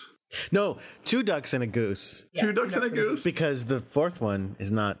goose. No, 2 ducks and a goose. Yeah, 2 ducks and a goose. Because the 4th one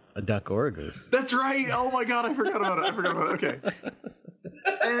is not a duck or a goose. That's right. Oh my God, I forgot about it. Okay.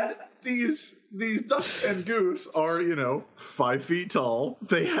 And these ducks and goose are, 5 feet tall.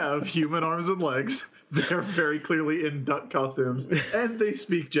 They have human arms and legs. They're very clearly in duck costumes, and they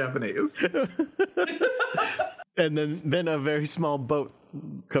speak Japanese. And then a very small boat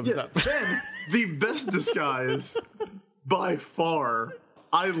comes up. Then the best disguise by far.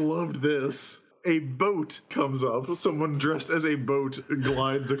 I loved this. A boat comes up. Someone dressed as a boat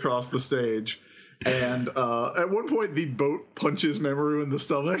glides across the stage. And at one point, the boat punches Mamoru in the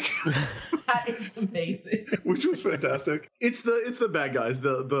stomach. That is amazing. Which was fantastic. It's the bad guys,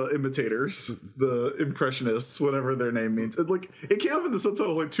 the imitators, the impressionists, whatever their name means. It came up in the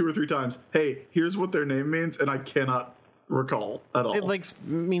subtitles like 2 or 3 times. Hey, here's what their name means, and I cannot recall at all. It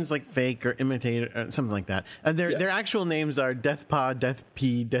means like fake or imitate or something like that. And their actual names are Deathpa,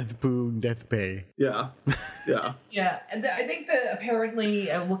 Deathpea, Deathpoo, Deathpay. Yeah. Yeah, and I think that apparently,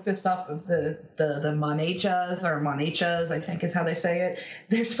 I looked this up, the Monachas, or Monachas, I think is how they say it.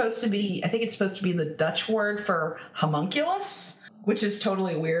 They're supposed to be, I think it's supposed to be the Dutch word for homunculus, which is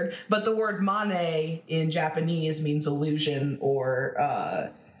totally weird. But the word mane in Japanese means illusion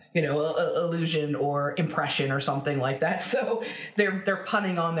or illusion or impression or something like that. So they're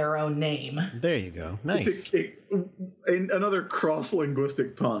punning on their own name. There you go. Nice. It's another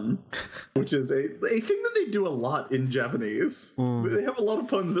cross-linguistic pun, which is a thing that they do a lot in Japanese. They have a lot of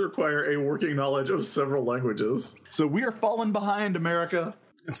puns that require a working knowledge of several languages. So we are falling behind, America.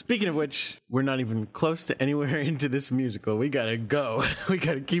 Speaking of which, we're not even close to anywhere into this musical. We gotta go. We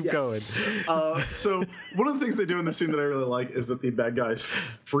gotta keep going. So one of the things they do in the scene that I really like is that the bad guys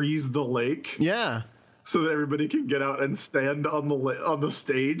freeze the lake. Yeah. So that everybody can get out and stand on the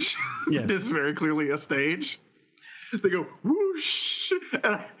stage. Yes. It is very clearly a stage. They go whoosh,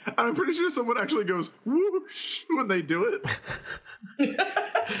 and I'm pretty sure someone actually goes whoosh when they do it.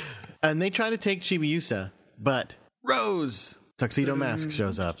 And they try to take Chibiusa, but Rose Tuxedo Mask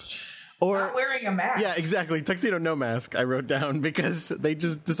shows up. Or not wearing a mask. Yeah, exactly. Tuxedo no mask, I wrote down, because they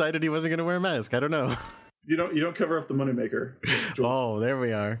just decided he wasn't going to wear a mask. I don't know. You don't cover up the moneymaker. Oh, there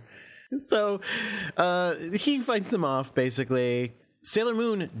we are. So he fights them off, basically. Sailor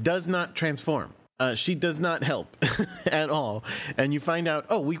Moon does not transform. She does not help at all. And you find out,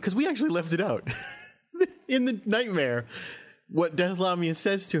 because we actually left it out. In the nightmare, what Death Lamia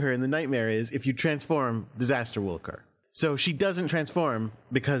says to her in the nightmare is, if you transform, disaster will occur. So she doesn't transform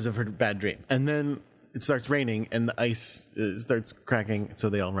because of her bad dream. And then it starts raining and the ice starts cracking, so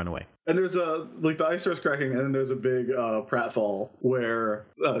they all run away. And there's the ice starts cracking, and then there's a big pratfall where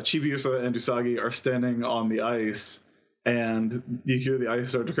Chibiusa and Usagi are standing on the ice, and you hear the ice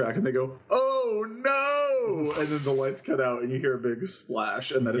start to crack, and they go, "Oh no!" And then the lights cut out, and you hear a big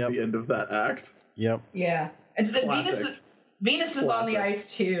splash, and that is the end of that act. Yep. Yeah. And so Venus is on the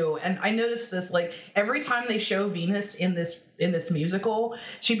ice too, and I noticed this, like, every time they show Venus in this musical,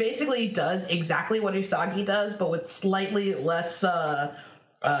 she basically does exactly what Usagi does, but with slightly less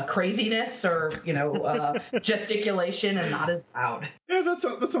craziness or gesticulation, and not as loud. Yeah,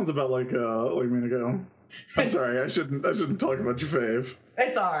 that sounds about like Minako. I'm sorry, I shouldn't talk about your fave.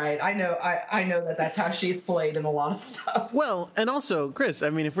 It's all right. I know that's how she's played in a lot of stuff. Well, and also, Chris,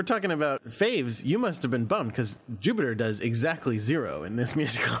 I mean, if we're talking about faves, you must have been bummed because Jupiter does exactly 0 in this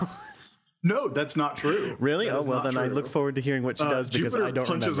musical. No, that's not true. Really? That Oh, is well, not then true. I look forward to hearing what she does because Jupiter I don't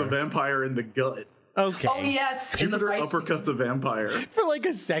punches remember. a vampire in the gut. Okay. Oh yes, Jupiter in the fight uppercuts a vampire. For like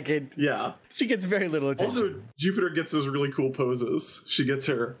a second. Yeah. She gets very little attention. Also, Jupiter gets those really cool poses. She gets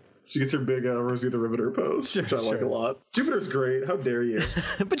her big Rosie the Riveter pose, which I like a lot. Jupiter's great. How dare you?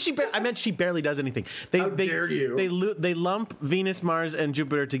 But she barely does anything. How dare you? They lump Venus, Mars, and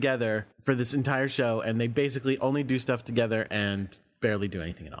Jupiter together for this entire show, and they basically only do stuff together and barely do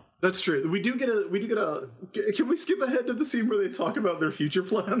anything at all. That's true. We do get a. Can we skip ahead to the scene where they talk about their future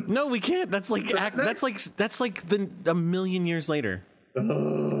plans? No, we can't. That's like a million years later.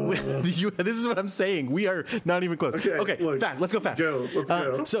 This is what I'm saying. We are not even close. Okay, look, fast. Let's go fast. Let's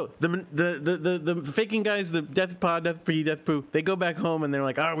go. So the faking guys, the Death Pod, Death P, Death Poo, they go back home and they're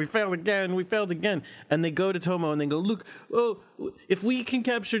like, "Oh, we failed again." And they go to Tomo and they go, "Look, if we can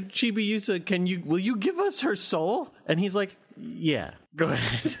capture Chibiusa, will you give us her soul?" And he's like, "Yeah, go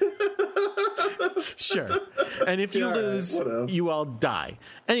ahead." Sure. And if you lose, you all die.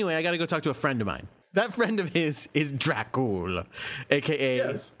 Anyway, I got to go talk to a friend of mine. That friend of his is Dracul,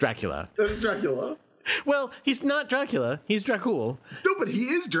 a.k.a. Dracula. That is Dracula. Well, he's not Dracula. He's Dracul. No, but he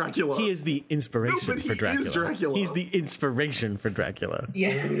is Dracula. He is the inspiration for Dracula. Is Dracula. He's the inspiration for Dracula.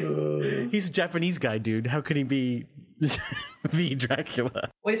 Yeah. He's a Japanese guy, dude. How could he be the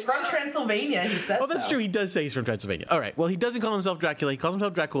Dracula? Well, he's from Transylvania. He says. Oh, that's true. He does say he's from Transylvania. All right. Well, he doesn't call himself Dracula. He calls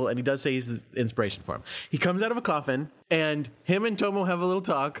himself Dracul, and he does say he's the inspiration for him. He comes out of a coffin, and him and Tomo have a little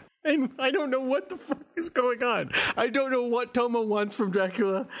talk. And I don't know what the fuck is going on. I don't know what Tomo wants from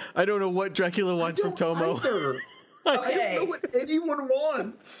Dracula. I don't know what Dracula wants from Tomo. I don't know what anyone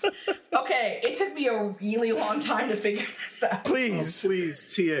wants. Okay, it took me a really long time to figure this out. Please. Oh,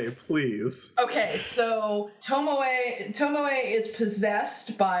 please, TA, please. Okay, so Tomoe is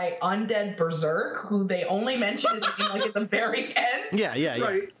possessed by undead berserk, who they only mention his name like at the very end. Yeah.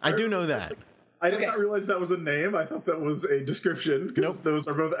 Right. I do know that. I did not realize that was a name. I thought that was a description, because those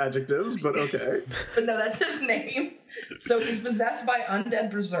are both adjectives, but okay. But no, that's his name. So he's possessed by undead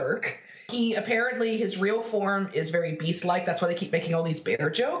berserk. He apparently, his real form is very beast-like. That's why they keep making all these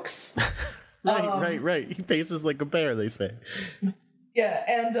bear jokes. Right. He paces like a bear, they say. Yeah,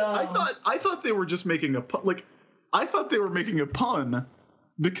 and I thought they were just making a pun. Like, I thought they were making a pun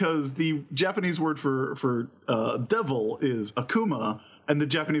because the Japanese word for devil is akuma, and the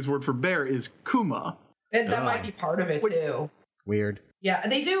Japanese word for bear is kuma. that might be part of it too. Weird. Yeah,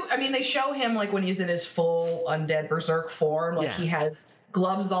 they do. I mean, they show him like when he's in his full undead berserk form, like he has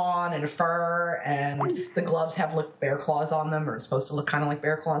gloves on and fur, and the gloves have bear claws on them, or it's supposed to look kind of like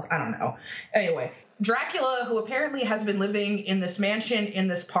bear claws. I don't know. Anyway, Dracula, who apparently has been living in this mansion in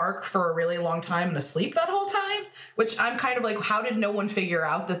this park for a really long time and asleep that whole time, which I'm kind of like, how did no one figure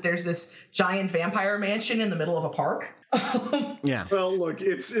out that there's this giant vampire mansion in the middle of a park? Yeah. Well, look,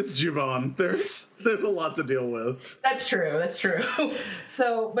 it's Juban. There's a lot to deal with. That's true.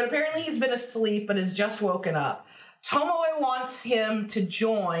 So, but apparently he's been asleep but has just woken up. Tomoe wants him to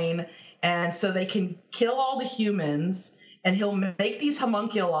join, and so they can kill all the humans, and he'll make these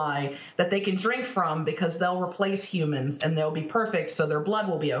homunculi that they can drink from because they'll replace humans and they'll be perfect, so their blood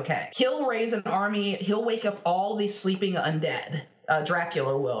will be okay. He'll raise an army. He'll wake up all the sleeping undead.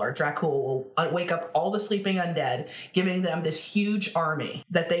 Dracula will, or Dracul will wake up all the sleeping undead, giving them this huge army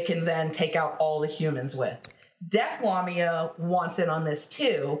that they can then take out all the humans with. Death Lamia wants in on this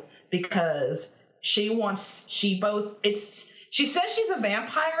too because she says she's a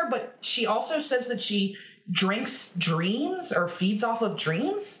vampire, but she also says that she drinks dreams or feeds off of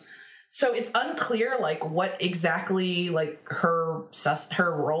dreams. So it's unclear like what exactly like her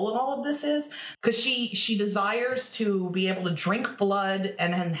role in all of this is, because she desires to be able to drink blood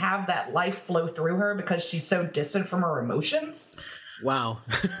and then have that life flow through her because she's so distant from her emotions. Wow.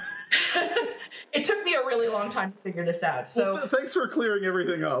 It took me a really long time to figure this out. So thanks for clearing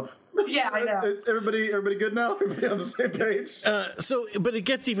everything up. Yeah, I know. Everybody good now? Everybody on the same page? But it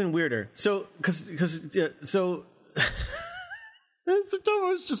gets even weirder. So, because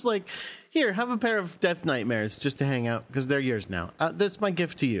Satomo's just like, here, have a pair of death nightmares just to hang out, because they're yours now. That's my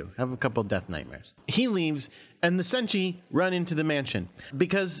gift to you. Have a couple death nightmares. He leaves, and the Senshi run into the mansion,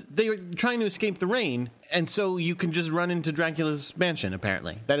 because they were trying to escape the rain, and so you can just run into Dracula's mansion,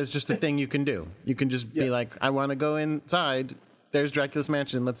 apparently. That is just a thing you can do. You can just be like, I want to go inside. There's Dracula's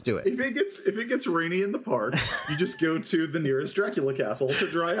mansion. Let's do it. If it gets rainy in the park, you just go to the nearest Dracula castle to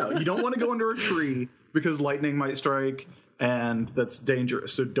dry out. You don't want to go under a tree because lightning might strike, and that's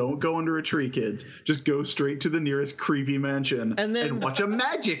dangerous. So don't go under a tree, kids. Just go straight to the nearest creepy mansion and watch a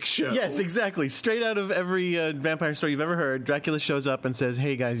magic show. Yes, exactly. Straight out of every vampire story you've ever heard, Dracula shows up and says,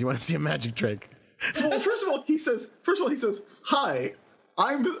 "Hey guys, you want to see a magic trick?" Well, first of all, he says, "Hi,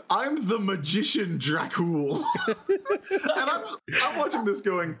 I'm the magician Dracul." And I'm watching this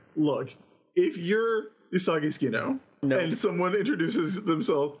going, look, if you're Usagi Tsukino and someone introduces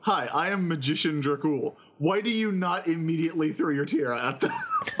themselves, "Hi, I am magician Dracul," why do you not immediately throw your tiara at them?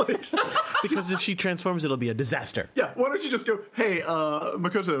 Because if she transforms, it'll be a disaster. Yeah, why don't you just go, "Hey,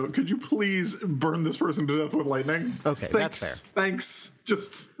 Makoto, could you please burn this person to death with lightning?" Okay, thanks, that's fair. Thanks.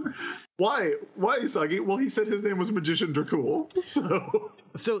 Just why Usagi? Well, he said his name was magician Dracul,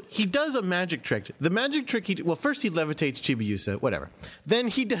 So he does a magic trick. The magic trick first he levitates Chibiusa, whatever. Then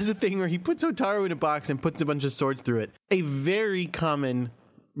he does a thing where he puts Hotaru in a box and puts a bunch of swords through it. A very common,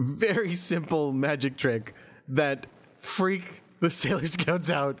 very simple magic trick that freak the Sailor Scouts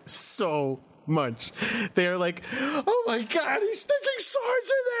out so much. They are like, "Oh my god, he's sticking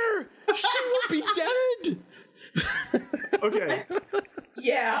swords in there! She will be dead!" Okay.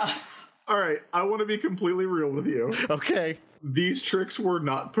 Yeah. All right, I want to be completely real with you. Okay. These tricks were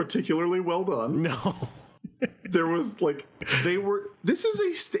not particularly well done. No. There was this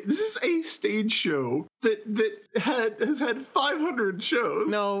is a stage show that has had 500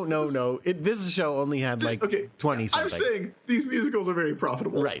 shows. No. This show only had 20 something. I'm saying these musicals are very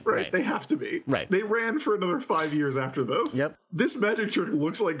profitable. Right. They have to be. Right. They ran for another 5 years after this. Yep. This magic trick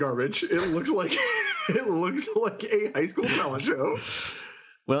looks like garbage. It looks like a high school talent show.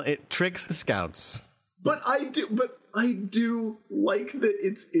 Well, it tricks the Scouts. But I do like that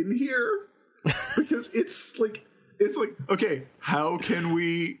it's in here because it's like okay, how can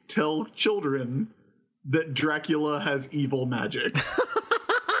we tell children that Dracula has evil magic?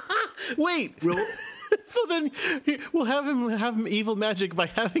 Wait. So then we'll have him evil magic by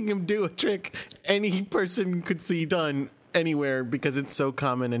having him do a trick any person could see done anywhere because it's so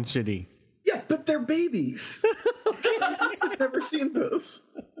common and shitty. Yeah, but they're babies. Kids have never seen this.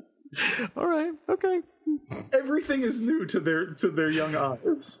 All right. Okay. Everything is new to their young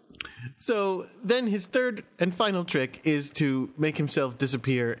eyes. So then his third and final trick is to make himself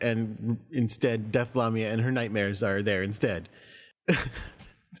disappear, and instead Death Lamia and her nightmares are there instead.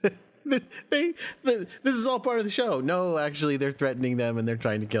 This is all part of the show. No, actually, they're threatening them and they're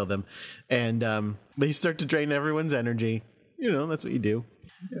trying to kill them. And they start to drain everyone's energy. That's what you do.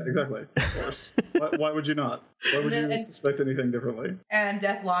 Yeah, exactly. Of course. Why would you not? Why would you suspect anything differently? And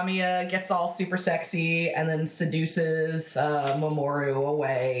Death Lamia gets all super sexy and then seduces Mamoru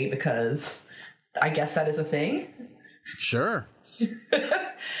away because I guess that is a thing. Sure.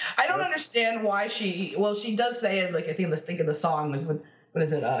 I don't understand why she does say it, I think in the song was what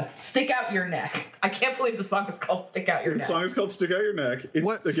is it? Stick Out Your Neck. I can't believe the song is called Stick Out Your Neck. The song is called Stick Out Your Neck.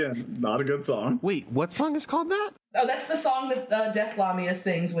 It's, again, not a good song. Wait, what song is called that? Oh, that's the song that Death Lamia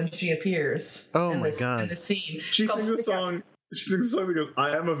sings when she appears. Oh my god! In the scene, she sings a song. She sings a song that goes,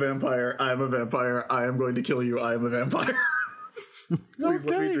 "I am a vampire. I am a vampire. I am going to kill you. I am a vampire. Please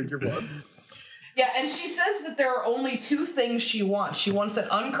let me drink your blood." Yeah, and she says that there are only two things she wants. She wants an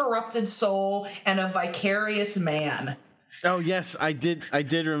uncorrupted soul and a vicarious man. Oh yes, I did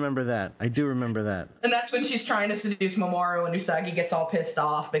remember that. I do remember that. And that's when she's trying to seduce Mamoru, and Usagi gets all pissed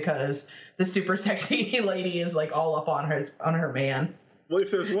off because the super sexy lady is all up on her man. Well, if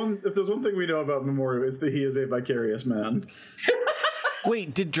there's one thing we know about Mamoru, it's that he is a vicarious man.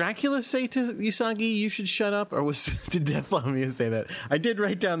 Wait, did Dracula say to Usagi, "You should shut up," or did Death Lamia say that? I did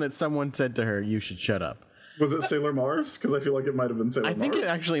write down that someone said to her, "You should shut up." Was it Sailor Mars? Because I feel like it might have been Sailor Mars. I think it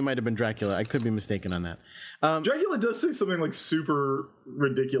actually might have been Dracula. I could be mistaken on that. Dracula does say something super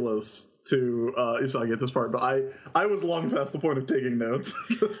ridiculous to Usagi at this part, but I was long past the point of taking notes.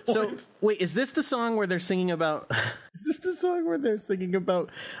 So, wait, is this the song where they're singing about...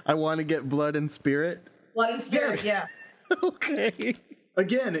 I want to get blood and spirit? Blood and spirit, yes. Yeah. Okay.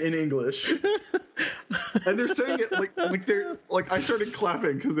 Again, in English. And they're saying it like they're... I started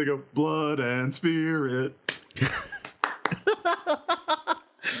clapping because they go, blood and spirit.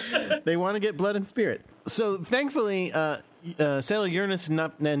 They want to get blood and spirit. So thankfully, Sailor Uranus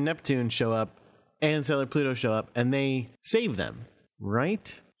and Neptune show up, and Sailor Pluto show up, and they save them.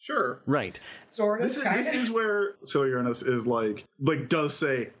 right? Sure. Right. Sort of. This is where Sailor Uranus is like does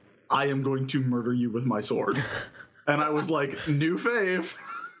say, I am going to murder you with my sword. And I was like, new fave.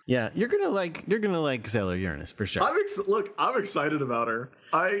 Yeah, you're gonna like Sailor Uranus for sure. I'm excited about her.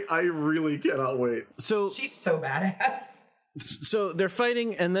 I really cannot wait. So she's so badass. So they're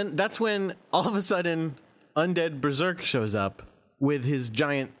fighting, and then that's when all of a sudden Undead Berserk shows up with his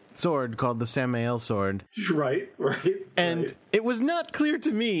giant sword called the Samael sword. Right. And it was not clear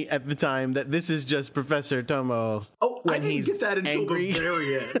to me at the time that this is just Professor Tomo. Oh, when I didn't get that until angry. the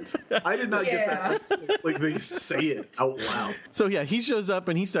very end. I did not get that until, like, they say it out loud. So yeah, he shows up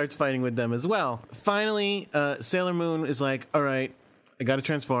and he starts fighting with them as well. Finally, Sailor Moon is like, all right, I gotta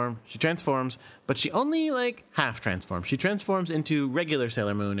transform. She transforms, but she only like half transforms. She transforms into regular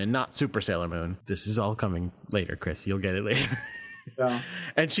Sailor Moon and not Super Sailor Moon. This is all coming later, Chris. You'll get it later. Yeah.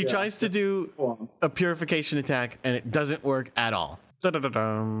 And she tries to do a purification attack, and it doesn't work at all.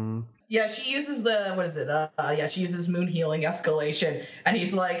 Da-da-da-dum. Yeah, she uses she uses moon healing escalation, and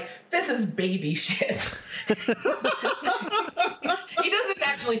he's like, this is baby shit. He doesn't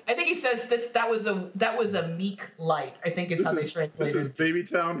actually, I think he says that was a meek light, I think is how they translate it. This is Baby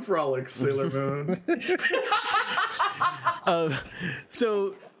Town Frolics, Sailor Moon.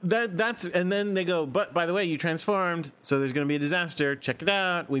 So that's and then they go, but by the way, you transformed, so there's going to be a disaster. Check it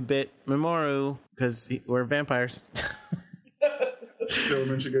out. We bit Mamoru because we're vampires. Sailor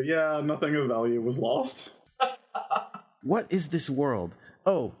Moon should go, yeah, nothing of value was lost. What is this world?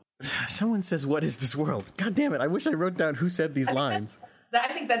 Oh, someone says, what is this world? God damn it. I wish I wrote down who said these lines. I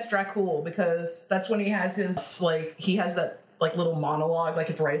think that's Dracul, because that's when he has that little monologue,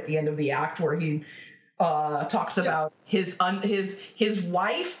 like it's right at the end of the act where he talks about his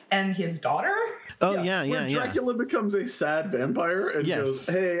wife and his daughter. Oh, yeah. Dracula becomes a sad vampire and goes,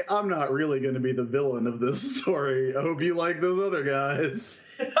 hey, I'm not really going to be the villain of this story. I hope you like those other guys.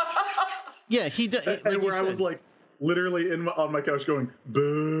 Yeah, he does. And where I was like, literally on my couch going,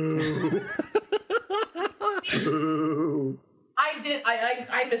 boo. Boo.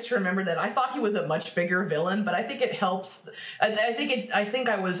 I misremembered that. I thought he was a much bigger villain, but I think it helps. I think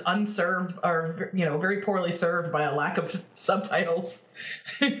I was unserved, or very poorly served by a lack of subtitles.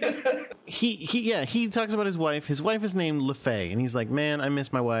 He talks about his wife. His wife is named LeFay, and he's like, man, I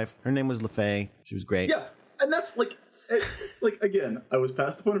miss my wife. Her name was LeFay. She was great. Yeah, and that's like again, I was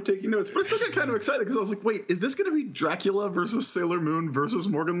past the point of taking notes, but I still got kind of excited because I was like, wait, is this going to be Dracula versus Sailor Moon versus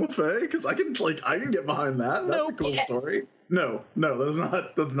Morgan Le Fay? Because I can get behind that. That's a cool story. No,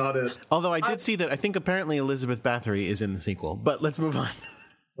 that's not it. Although I did see that I think apparently Elizabeth Bathory is in the sequel, but let's move on.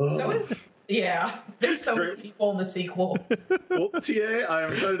 There's so many people in the sequel. Well, TA, I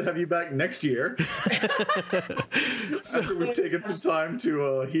am excited to have you back next year. After we've taken some time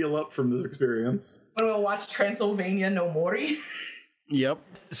to heal up from this experience. We'll watch Transylvania No Mori. Yep.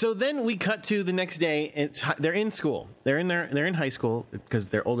 So then we cut to the next day. They're in school. They're in high school because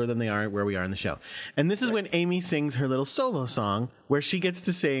they're older than they are where we are in the show. And this is when Amy sings her little solo song where she gets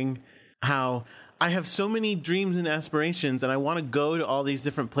to sing how I have so many dreams and aspirations and I want to go to all these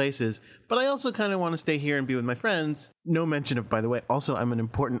different places, but I also kind of want to stay here and be with my friends. No mention of, by the way, also I'm an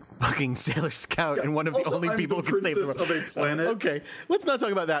important fucking Sailor Scout and one of the only people who can save the world. Of a planet. Okay, let's not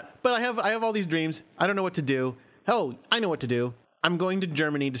talk about that. But I have all these dreams. I don't know what to do. Oh, I know what to do. I'm going to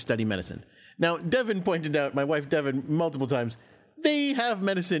Germany to study medicine. Now, Devin pointed out, my wife Devin, multiple times, they have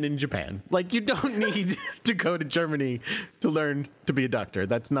medicine in Japan. Like, you don't need to go to Germany to learn to be a doctor.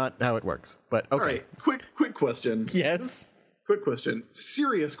 That's not how it works. But, okay. All right, quick question. Yes? Quick question.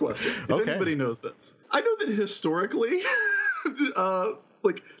 Serious question. If anybody knows this. I know that historically,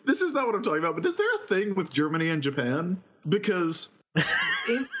 this is not what I'm talking about, but is there a thing with Germany and Japan? Because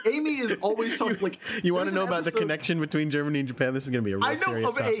Amy is always talking like you want to know about the connection between Germany and Japan. This is going to be a real serious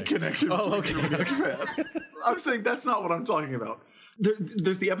topic. I know of a connection between Germany and Japan. I'm saying that's not what I'm talking about.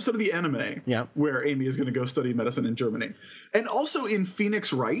 There's the episode of the anime where Amy is going to go study medicine in Germany, and also in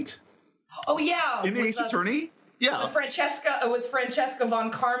Phoenix Wright. Oh yeah, in Ace Attorney. Yeah, with Francesca von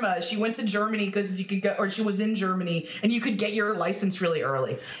Karma, she went to Germany because you could go, or she was in Germany, and you could get your license really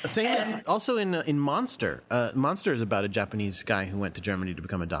early. Same as also in Monster. Monster is about a Japanese guy who went to Germany to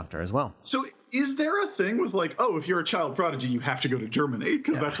become a doctor as well. So, is there a thing with like, oh, if you're a child prodigy, you have to go to Germany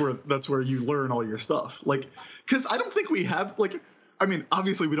because that's where you learn all your stuff? Like, because I don't think we have like. I mean,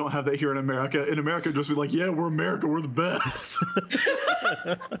 obviously we don't have that here in America. In America, just be like, yeah, we're America, we're the best.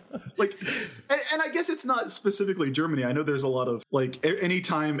 And I guess it's not specifically Germany. I know there's a lot of like,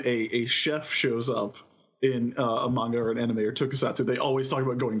 anytime a chef shows up in a manga or an anime or tokusatsu, they always talk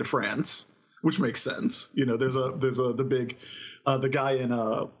about going to France, which makes sense. You know, there's the guy in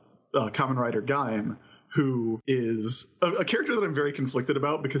Kamen Rider Gaim who is a character that I'm very conflicted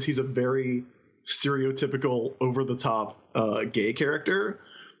about because he's a very stereotypical, over-the-top gay character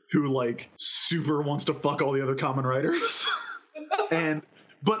who, like, super wants to fuck all the other Kamen Riders.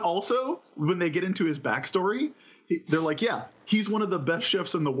 But also, when they get into his backstory, they're like, yeah, he's one of the best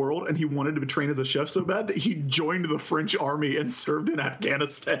chefs in the world, and he wanted to train as a chef so bad that he joined the French army and served in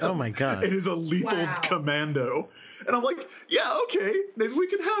Afghanistan. Oh my God. And is a lethal commando. And I'm like, yeah, okay, maybe we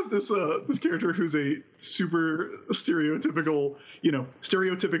can have this this character who's a super stereotypical,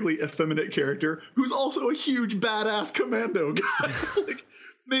 stereotypically effeminate character who's also a huge badass commando guy. Like,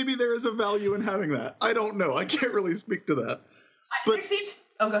 maybe there is a value in having that. I don't know. I can't really speak to that. There seems...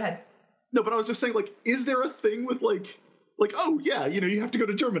 Oh, go ahead. No, but I was just saying, like, is there a thing with, like, oh, yeah, you have to go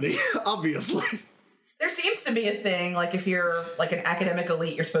to Germany, obviously. There seems to be a thing, like, if you're, like, an academic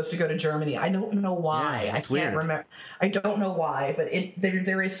elite, you're supposed to go to Germany. I don't know why. Yeah, I can't remember. I don't know why, but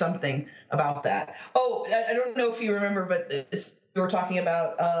there is something about that. Oh, I don't know if you remember, but we were talking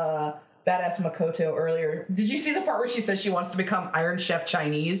about Badass Makoto earlier. Did you see the part where she says she wants to become Iron Chef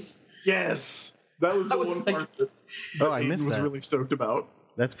Chinese? Yes. That was the one part that I missed that. was really stoked about.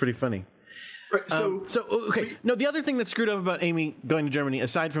 That's pretty funny. Right, okay. No, the other thing that's screwed up about Amy going to Germany,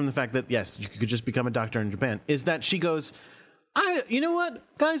 aside from the fact that, yes, you could just become a doctor in Japan, is that she goes, you know what,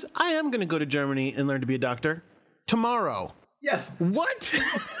 guys, I am going to go to Germany and learn to be a doctor tomorrow. Yes. What?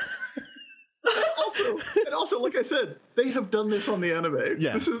 And also, like I said, they have done this on the anime.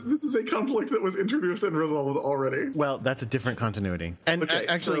 Yeah. This is a conflict that was introduced and resolved already. Well, that's a different continuity. And Okay,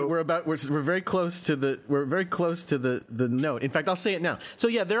 actually, so- we're very close to the note. In fact, I'll say it now. So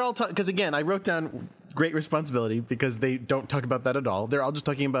yeah, they're all because again, I wrote down great responsibility because they don't talk about that at all. They're all just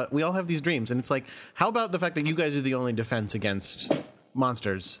talking about we all have these dreams, and it's like, how about the fact that you guys are the only defense against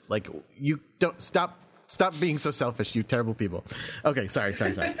monsters? Like, you don't stop being so selfish, you terrible people. Okay, sorry.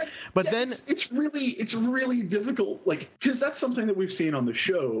 But Yeah, then it's really difficult, like, because that's something that we've seen on the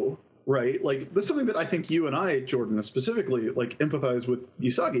show, right? Like, that's something that I think you and I, Jordan, specifically, like, empathize with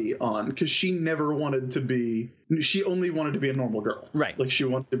Usagi on, because she only wanted to be a normal girl. Right. Like, she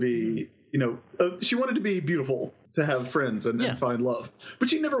wanted to be, she wanted to be beautiful, to have friends and find love. But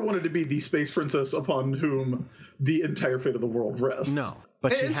she never wanted to be the space princess upon whom the entire fate of the world rests. No,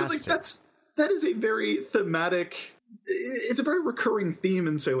 but she and has so, like, to. that is a very thematic, it's a very recurring theme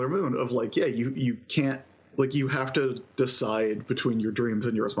in Sailor Moon of, like, yeah, you can't, like, you have to decide between your dreams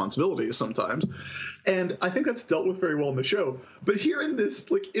and your responsibilities sometimes. And I think that's dealt with very well in the show. But here in this,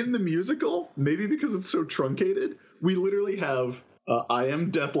 like, in the musical, maybe because it's so truncated, we literally have, I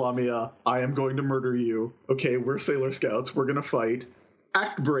am Death Lamia, I am going to murder you, okay, we're Sailor Scouts, we're gonna fight,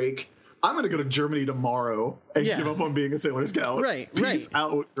 act break, I'm going to go to Germany tomorrow and give up on being a Sailor Scout. Right. Peace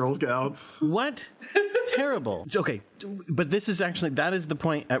out, Girl Scouts. What? Terrible. Okay, but this is actually, that is the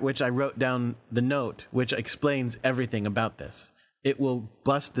point at which I wrote down the note, which explains everything about this. It will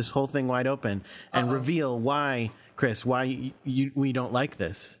bust this whole thing wide open and reveal why, Chris, why we don't like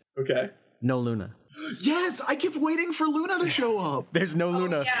this. Okay. No Luna. Yes, I kept waiting for Luna to show up. There's no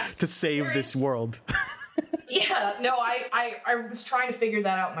Luna yes. to save There this is. world. Yeah, no, I was trying to figure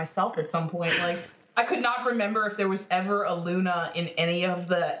that out myself at some point. Like, I could not remember if there was ever a Luna in any of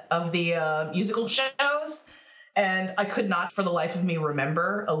the musical shows, and I could not, for the life of me,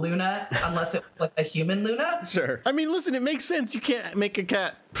 remember a Luna unless it was like a human Luna. Sure. I mean, listen, it makes sense. You can't make a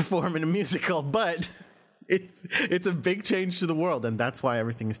cat perform in a musical, but it's a big change to the world, and that's why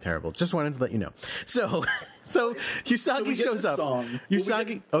everything is terrible. Just wanted to let you know. So Usagi shows up.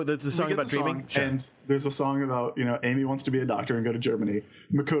 Usagi. The song about dreaming. Sure. And there's a song about, Amy wants to be a doctor and go to Germany.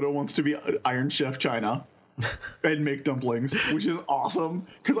 Makoto wants to be Iron Chef China and make dumplings, which is awesome.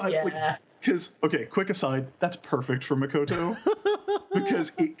 Because okay, quick aside, that's perfect for Makoto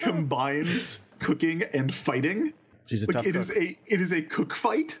because it combines cooking and fighting. She's a tough cook. It is a cook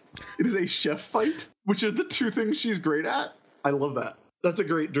fight. It is a chef fight, which are the two things she's great at. I love that. That's a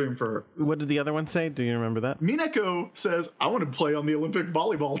great dream for her. What did the other one say? Do you remember that? Minako says, I want to play on the Olympic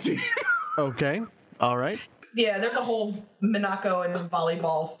volleyball team. Okay. All right. Yeah, there's a whole Minako and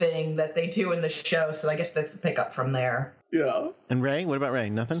volleyball thing that they do in the show, so I guess that's a pickup from there. Yeah. And Ray? What about Ray?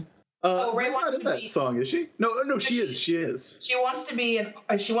 Nothing? Ray Ray's wants not in to that be- song, is she? No, she is. She is. She wants to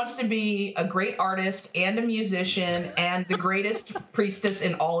be a great artist and a musician and the greatest priestess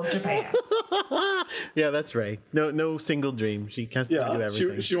in all of Japan. Yeah, that's Ray. No single dream. She has to do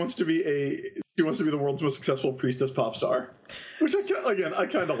everything. She wants to be the world's most successful priestess pop star, which I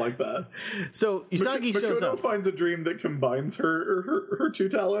kind of like that. So Usagi shows Makoto up. finds a dream that combines her two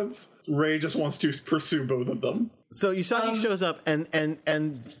talents. Ray just wants to pursue both of them. So Usagi shows up and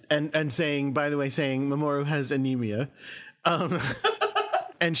saying, by the way, saying Mamoru has anemia.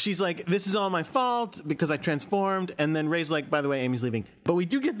 And she's like, this is all my fault because I transformed. And then Ray's like, by the way, Amy's leaving. But we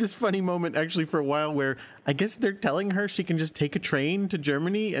do get this funny moment actually for a while where I guess they're telling her she can just take a train to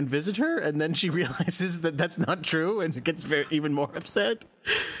Germany and visit her. And then she realizes that that's not true and gets even more upset.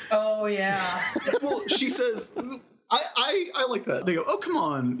 Oh, yeah. Well, she says, I like that. They go, oh, come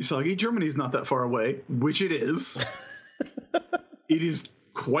on, Usagi, Germany's not that far away, which it is. It is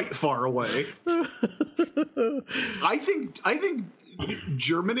quite far away. I think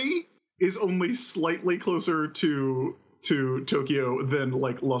Germany is only slightly closer to Tokyo than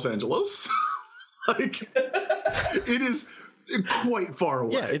like Los Angeles. Like it is quite far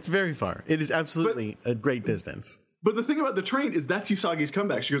away. Yeah, it's very far. It is absolutely a great distance. But the thing about the train is that's Usagi's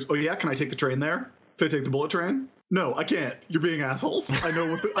comeback. She goes, "Oh yeah, can I take the train there? Can I take the bullet train? No, I can't. You're being assholes. I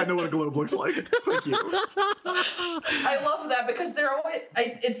know what a globe looks like. Thank you." I love that because they're always.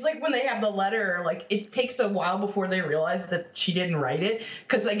 It's like when they have the letter. Like it takes a while before they realize that she didn't write it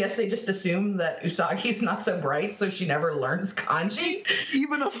because I guess they just assume that Usagi's not so bright, so she never learns kanji.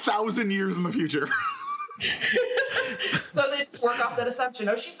 Even 1,000 years in the future. So they just work off that assumption.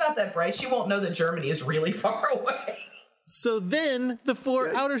 Oh, she's not that bright. She won't know that Germany is really far away. So then the 4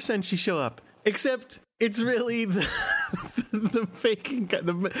 outer senshi show up, except it's really the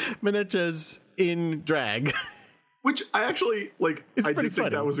Minechas in drag. Which I actually, like, It's I pretty did think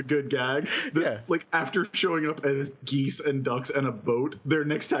funny. that was a good gag. Like, after showing up as geese and ducks and a boat, their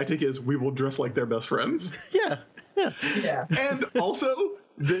next tactic is, we will dress like their best friends. Yeah. Yeah. And also,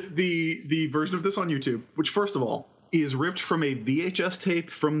 the version of this on YouTube, which, first of all, is ripped from a VHS tape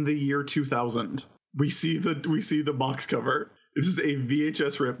from the year 2000. We see the box cover. This is a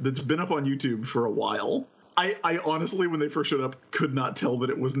VHS rip that's been up on YouTube for a while. I honestly, when they first showed up, could not tell that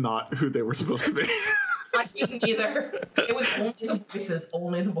it was not who they were supposed to be. I couldn't either. It was only the voices.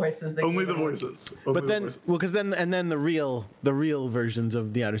 Only the voices. Only the voices. Only But the then, voices. well, because then the real versions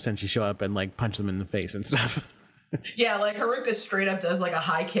of the outer senshi show up and like punch them in the face and stuff. Yeah, like Haruka straight up does like a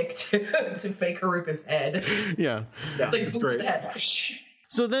high kick to fake Haruka's head. Yeah. Like it's boots great. the head.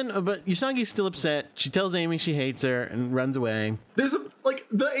 So then, but Usagi's still upset. She tells Amy she hates her and runs away. There's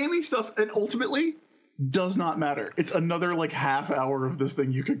the Amy stuff, and ultimately does not matter. It's another like half hour of this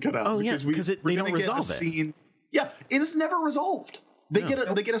thing you could cut out. Oh, yeah, because we're they don't gonna get a resolve it. scene. Yeah, it is never resolved. They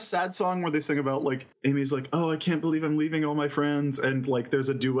get a sad song where they sing about like Amy's like, oh, I can't believe I'm leaving all my friends, and like there's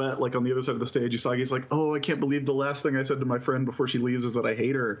a duet like on the other side of the stage. Usagi's like, oh, I can't believe the last thing I said to my friend before she leaves is that I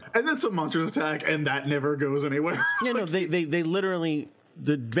hate her, and then some monsters attack, and that never goes anywhere. Yeah, no, they literally,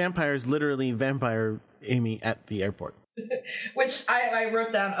 the vampires literally vampire Amy at the airport. Which I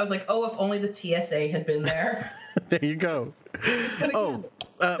wrote down. I was like, oh, if only the TSA had been there. There you go. Oh,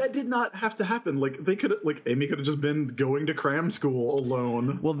 that did not have to happen. Like they could, like Amy could have just been going to cram school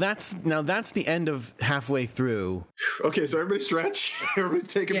alone. well, that's the end of halfway through. Okay, so everybody stretch. Everybody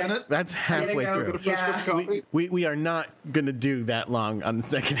take a Yeah. minute. That's halfway go. through. First Yeah. cup of coffee. We are not gonna do that long on the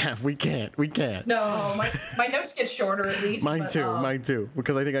second half. We can't. No, my notes get shorter at least. Mine but, too.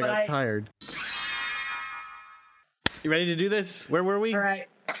 Because I think I but got I- tired. You ready to do this? Where were we? All right.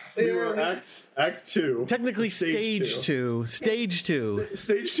 We were Act 2. Technically, stage two. Stage 2.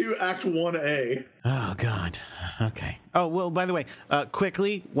 Stage 2, Act 1A. Oh God. Okay. Oh well. By the way,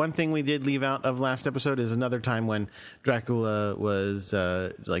 quickly, one thing we did leave out of last episode is another time when Dracula was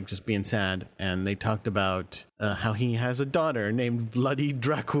like just being sad, and they talked about how he has a daughter named Bloody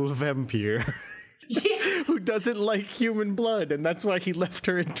Dracula Vampire. Yeah, Who doesn't like human blood, and that's why he left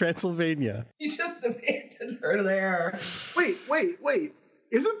her in Transylvania. you just abandoned her there. Wait.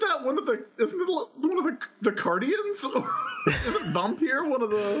 Isn't that one of the Cardians? Isn't Vampire one of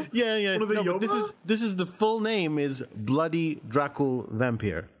the Yeah. one of the No, but Yoma? this is the full name is Bloody Dracula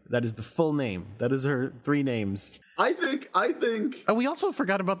Vampire. That is the full name. That is her 3 names. I think Oh, we also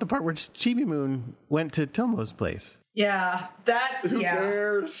forgot about the part where Chibi Moon went to Tomo's place. Yeah, that. who yeah,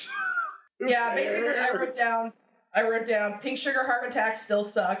 cares? yeah. Basically, I wrote down. Pink Sugar Heart Attack still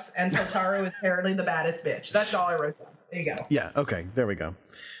sucks, and Totaro is apparently the baddest bitch. That's all I wrote down. There you go. Yeah, okay, there we go.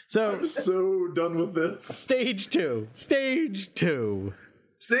 So, I'm so done with this. stage 2. Stage 2,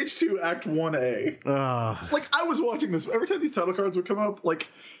 Act 1A. Like, I was watching this. Every time these title cards would come up, like,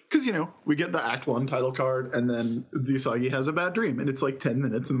 because, you know, we get the Act 1 title card, and then the Usagi has a bad dream, and it's like 10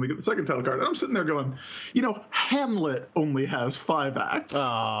 minutes, and then we get the second title card. And I'm sitting there going, you know, Hamlet only has 5 acts.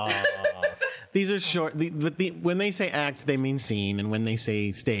 These are short. When they say act, they mean scene, and when they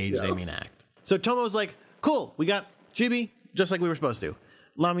say stage, they Yes. mean act. So Tomo's like, cool, we got Chibi, just like we were supposed to.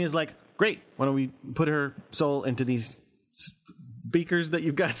 Lamia's like, great, why don't we put her soul into these beakers that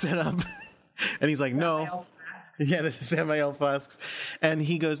you've got set up? And he's like, no. Samael flasks. Yeah, the Samael flasks. And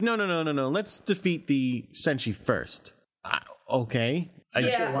he goes, no. Let's defeat the Senshi first. Okay.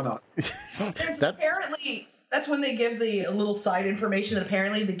 Sure, why not? Apparently, that's when they give the little side information that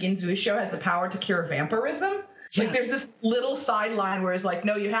apparently the Ginzui show has the power to cure vampirism. Yeah. Like, there's this little sideline where it's like,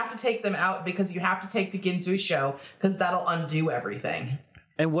 no, you have to take them out because you have to take the Ginzui show because that'll undo everything.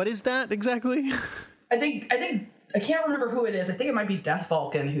 And what is that exactly? I think I can't remember who it is. I think it might be Death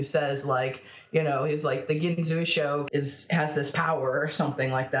Falcon who says, like, you know, he's like, the Ginzui show has this power or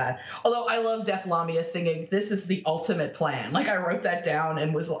something like that. Although I love Death Lamia singing, "This is the ultimate plan." Like, I wrote that down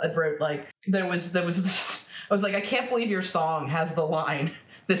and wrote like, there was this, I was like, I can't believe your song has the line,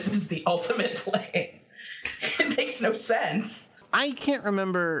 "This is the ultimate plan." It makes no sense. I can't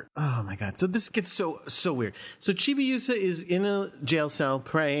remember. Oh my god! So this gets so weird. So Chibiusa is in a jail cell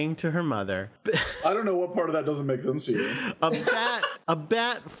praying to her mother. I don't know what part of that doesn't make sense to you. A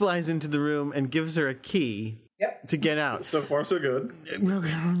bat flies into the room and gives her a key. Yep. To get out. So far, so good.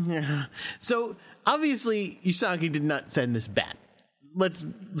 So obviously Usagi did not send this bat. Let's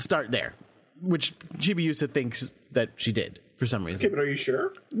start there, which Chibiusa thinks that she did for some reason. Okay, but are you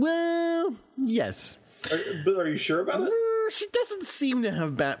sure? Well, yes. But are you sure about it? She doesn't seem to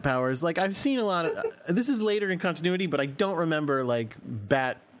have bat powers. Like, I've seen a lot of this is later in continuity, but I don't remember like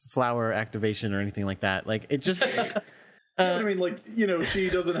bat flower activation or anything like that. Like, it just I mean, like, you know, she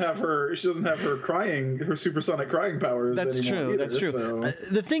doesn't have her crying, her supersonic crying powers. That's true. Either, that's true. So.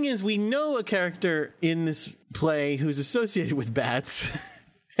 The thing is, we know a character in this play who's associated with bats,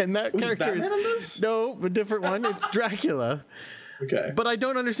 and that character is no, a different one. It's Dracula. Okay. But I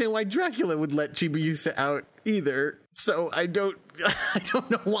don't understand why Dracula would let Chibiusa out either. So I don't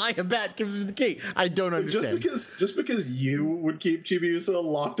know why a bat gives her the key. I don't understand. Just because you would keep Chibiusa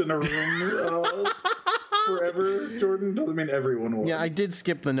locked in a room forever, Jordan, doesn't mean everyone would. Yeah, I did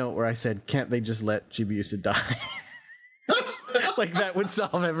skip the note where I said, can't they just let Chibiusa die? Like, that would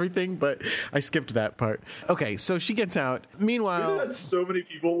solve everything, but I skipped that part. Okay, so she gets out. Meanwhile, we've had so many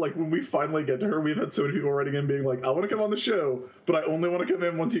people, like, when we finally get to her, we've had so many people writing in being like, I want to come on the show, but I only want to come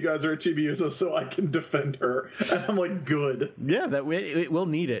in once you guys are at Chibiusa so I can defend her. And I'm like, good. Yeah, we'll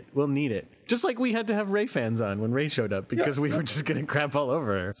need it. We'll need it. Just like we had to have Ray fans on when Ray showed up because we were just going to crap all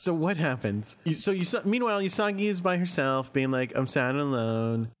over her. So what happens? Meanwhile, Usagi is by herself being like, I'm sad and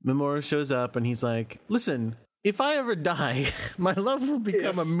alone. Mamoru shows up and he's like, listen, if I ever die, my love will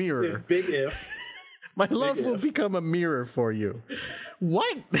become a mirror. Big if. My love will become a mirror for you.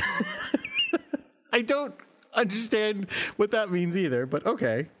 What? I don't understand what that means either, but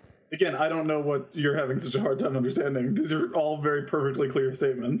okay. Again, I don't know what you're having such a hard time understanding. These are all very perfectly clear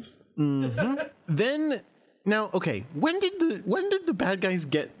statements. Mm-hmm. Then... Now, okay, when did the bad guys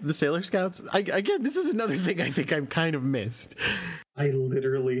get the Sailor Scouts? Again, this is another thing I think I've kind of missed. I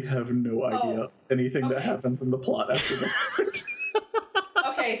literally have no idea anything that happens in the plot after that.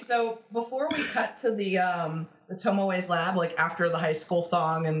 Okay, so before we cut to the Tomoe's lab, like after the high school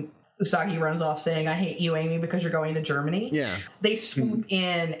song and Usagi runs off saying, I hate you, Amy, because you're going to Germany. Yeah. They swoop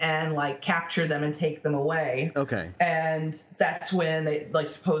in and, like, capture them and take them away. Okay. And that's when they, like,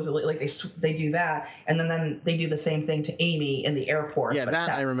 supposedly, like, they do that. And then they do the same thing to Amy in the airport. Yeah, that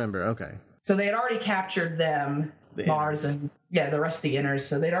I remember. Okay. So they had already captured them, Mars and, the rest of the inners.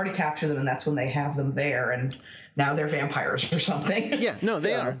 So they'd already captured them, and that's when they have them there. And now they're vampires or something. Yeah, no,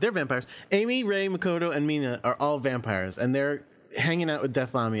 they are. They're vampires. Amy, Ray, Makoto, and Mina are all vampires. And they're hanging out with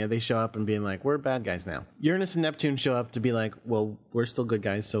Death Lamia. They show up and being like, we're bad guys now. Uranus and Neptune show up to be like, well, we're still good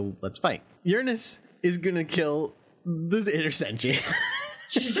guys, so let's fight. Uranus is going to kill this Inner Senshi.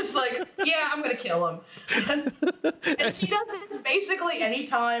 She's just like, yeah, I'm going to kill him. And she does this basically any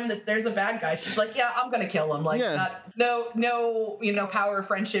time that there's a bad guy. She's like, yeah, I'm going to kill him. Like, no, power of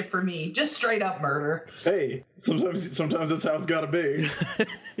friendship for me. Just straight up murder. Hey, sometimes that's how it's got to be.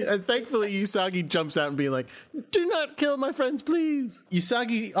 And thankfully, Usagi jumps out and being like, do not kill my friends, please.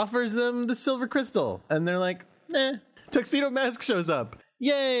 Usagi offers them the silver crystal. And they're like, eh. Tuxedo Mask shows up.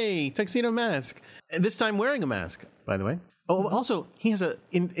 Yay, Tuxedo Mask. And this time wearing a mask, by the way. Oh, also, he has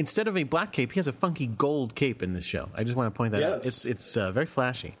instead of a black cape, he has a funky gold cape in this show. I just want to point that out. It's very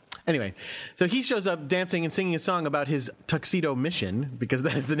flashy. Anyway, so he shows up dancing and singing a song about his tuxedo mission, because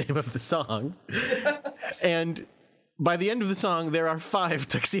that is the name of the song. And by the end of the song, there are 5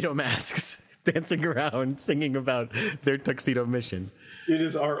 tuxedo masks dancing around, singing about their tuxedo mission. It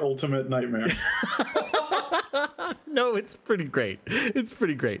is our ultimate nightmare. No, it's pretty great. It's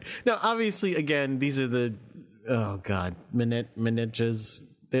pretty great. Now, obviously, again, these are the... Oh God, Manichas.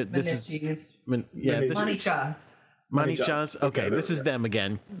 Manichas. Okay, this is them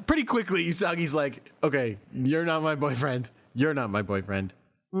again. Pretty quickly, Usagi's like, "Okay, you're not my boyfriend. You're not my boyfriend.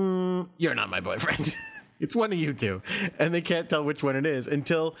 You're not my boyfriend. It's one of you two," and they can't tell which one it is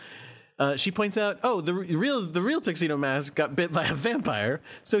until she points out, the real Tuxedo Mask got bit by a vampire,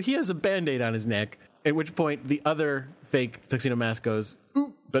 so he has a Band-Aid on his neck. At which point, the other fake Tuxedo Mask goes,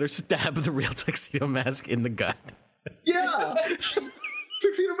 "Ooh, better stab the real Tuxedo Mask in the gut." Yeah.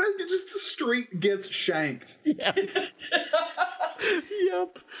 Tuxedo Mask just straight gets shanked. Yeah.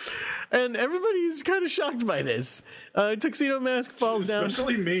 Yep. And everybody's kind of shocked by this. Tuxedo Mask falls down.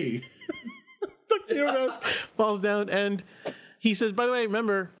 Especially me. Tuxedo Mask falls down, and he says, by the way,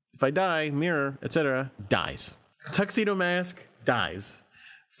 remember, if I die, Mirror, etc., dies. Tuxedo Mask dies.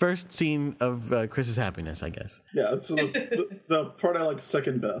 First scene of Chris's happiness, I guess. Yeah, it's the part I liked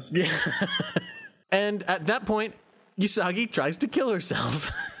second best. Yeah. And at that point, Usagi tries to kill herself.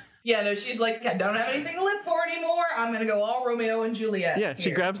 Yeah, no, she's like, I don't have anything to live for anymore. I'm going to go all Romeo and Juliet. Yeah,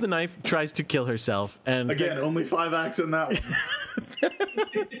 she grabs the knife, tries to kill herself. And again, only 5 acts in that one.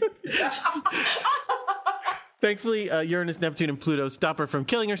 Thankfully, Uranus, Neptune, and Pluto stop her from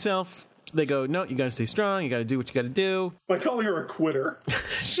killing herself. They go, no, you got to stay strong. You got to do what you got to do. By calling her a quitter.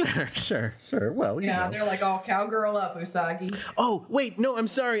 Sure. Well, you know. They're like, all cowgirl up, Usagi. Oh, wait, no, I'm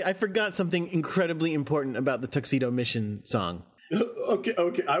sorry. I forgot something incredibly important about the Tuxedo Mission song. Okay.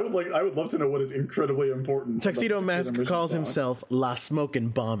 I would love to know what is incredibly important. Tuxedo Mask calls song. himself La Smokin'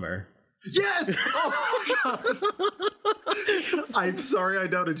 Bomber. Yes! Oh my god! I'm sorry I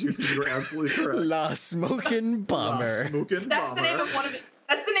doubted you because you were absolutely correct. La Smokin' Bomber. That's the name of one of his.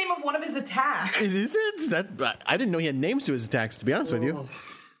 That's the name of one of his attacks. Is it? I didn't know he had names to his attacks, to be honest with you.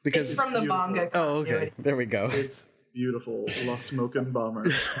 Because It's from the manga. Oh, okay. There we go. It's beautiful. La Smokin' Bomber.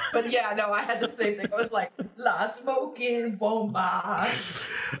 But yeah, no, I had the same thing. I was like, La Smokin' Bomba.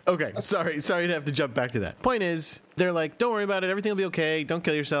 Okay, sorry to have to jump back to that. Point is, they're like, don't worry about it, everything will be okay, don't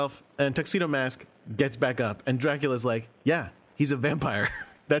kill yourself. And Tuxedo Mask gets back up, and Dracula's like, yeah, he's a vampire.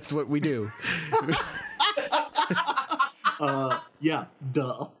 That's what we do. Yeah,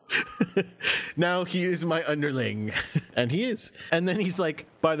 duh. Now he is my underling. And he is. And then he's like,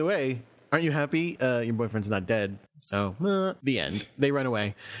 by the way, aren't you happy? Your boyfriend's not dead. So, the end. They run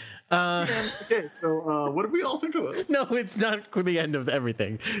away. Okay, so what did we all think of this? No, it's not the end of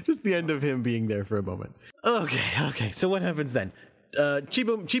everything. Just the end of him being there for a moment. Okay. So what happens then?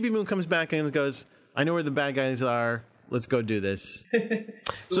 Chibi Moon comes back and goes, I know where the bad guys are. Let's go do this.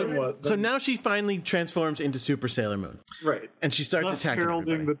 So now she finally transforms into Super Sailor Moon. Right. And she starts attacking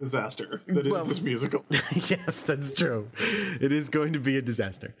heralding everybody. the disaster that is this musical. Yes, that's true. It is going to be a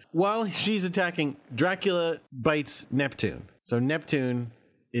disaster. While she's attacking, Dracula bites Neptune. So Neptune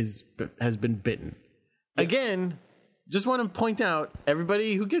has been bitten. Yes. Again, just want to point out,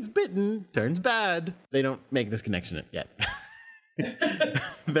 everybody who gets bitten turns bad. They don't make this connection yet.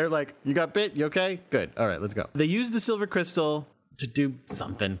 They're like, you got bit? You okay? Good. All right, let's go. They use the silver crystal to do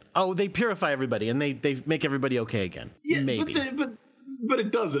something. Oh, they purify everybody and they make everybody okay again. Yeah, maybe. But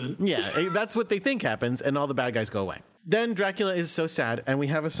it doesn't. Yeah, that's what they think happens, and all the bad guys go away. Then Dracula is so sad, and we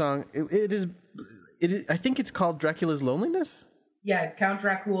have a song. It is. I think it's called Dracula's Loneliness. Yeah, Count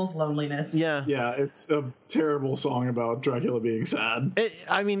Dracula's Loneliness. Yeah. Yeah, it's a terrible song about Dracula being sad.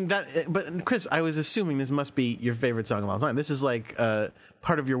 But Chris, I was assuming this must be your favorite song of all time. This is like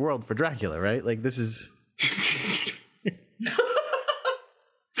part of your world for Dracula, right? Like this is.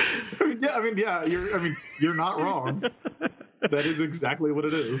 You're not wrong. That is exactly what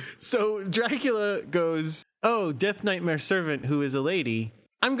it is. So Dracula goes, "Oh, Death Nightmare Servant, who is a lady,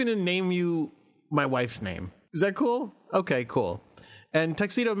 I'm going to name you my wife's name. Is that cool? Okay, cool." And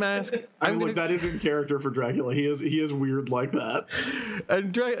Tuxedo Mask, that is in character for Dracula. He is weird like that.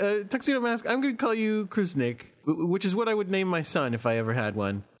 And Tuxedo Mask, I'm going to call you Krusnik, which is what I would name my son if I ever had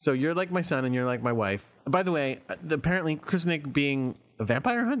one. So you're like my son and you're like my wife. By the way, apparently Krusnik being a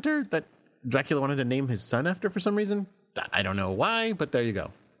vampire hunter that Dracula wanted to name his son after for some reason. I don't know why, but there you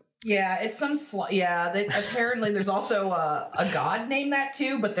go. Yeah, it's some apparently there's also a god named that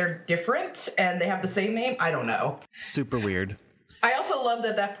too, but they're different and they have the same name. I don't know. Super weird. I also love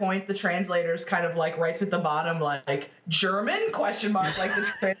that at that point the translators kind of like writes at the bottom like German ? Like the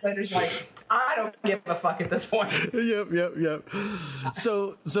translators like, I don't give a fuck at this point. Yep.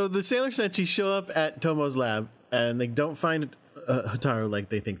 So the Sailor Senshi show up at Tomo's lab and they don't find Hotaru like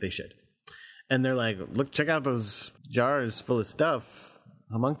they think they should. And they're like, look, check out those jars full of stuff,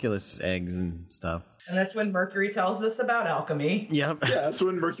 homunculus eggs and stuff. And that's when Mercury tells us about alchemy. Yep. Yeah, that's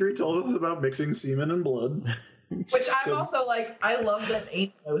when Mercury tells us about mixing semen and blood. Which I'm also like, I love that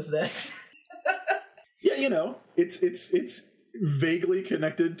Aiden knows this. Yeah, it's vaguely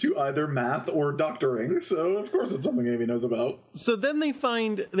connected to either math or doctoring, so of course it's something Amy knows about. So then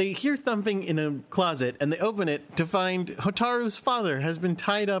they hear thumping in a closet, and they open it to find Hotaru's father has been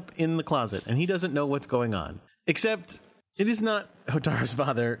tied up in the closet, and he doesn't know what's going on. Except It is not Hotaro's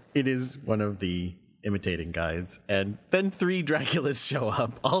father. It is one of the imitating guys. And then 3 Draculas show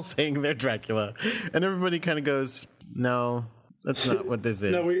up, all saying they're Dracula. And everybody kind of goes, no, that's not what this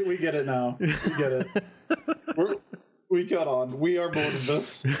is. No, we get it now. We get it. We got on. We are bored of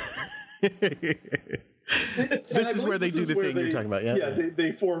this. This is where they do the thing you're talking about, yeah? Yeah,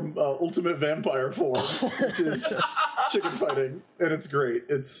 they form ultimate vampire form, which is chicken fighting, and it's great.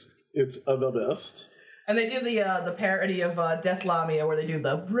 It's the best. And they do the parody of Death Lamia, where they do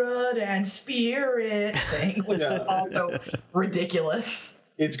the blood and spirit thing, which is also ridiculous.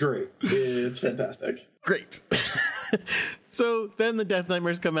 It's great. It's fantastic. Great. So then the Death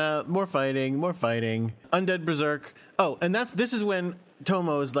Nightmares come out, more fighting. Undead Berserk. Oh, and this is when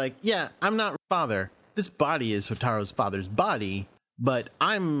Tomo is like, yeah, I'm not father. This body is Hotaro's father's body, but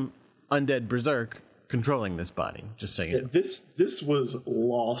I'm Undead Berserk controlling this body, just so you know. This was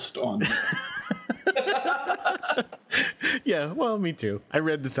lost on me. Yeah, well, me too. I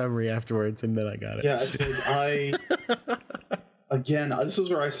read the summary afterwards, and then I got it. Yeah, it's like again, this is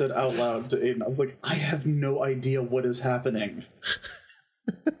where I said out loud to Aiden, I was like, I have no idea what is happening.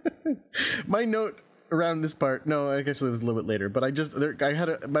 My note around this part, no, I guess it was a little bit later, but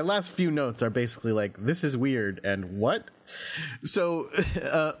my last few notes are basically like, this is weird, and what? So,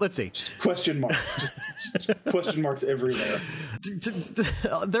 let's see. Question marks. Just question marks everywhere.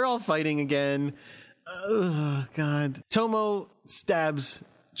 They're all fighting again. Oh, God. Tomo stabs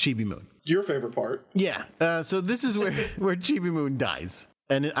Chibi Moon. Your favorite part. Yeah. So this is where Chibi Moon dies.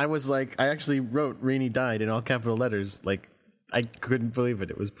 And I was like, I actually wrote Rini died in all capital letters. Like, I couldn't believe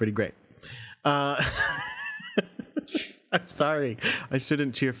it. It was pretty great. I'm sorry. I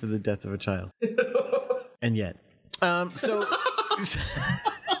shouldn't cheer for the death of a child. And yet. So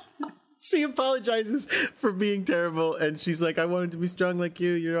she apologizes for being terrible. And she's like, I wanted to be strong like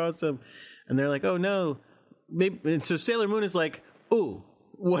you. You're awesome. And they're like, oh, no. Maybe. And so Sailor Moon is like, ooh,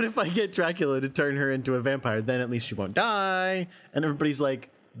 what if I get Dracula to turn her into a vampire? Then at least she won't die. And everybody's like,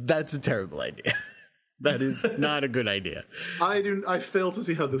 that's a terrible idea. That is not a good idea. I fail to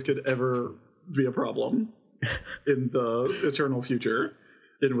see how this could ever be a problem in the eternal future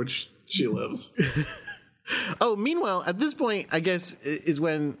in which she lives. Oh, meanwhile, at this point, I guess, is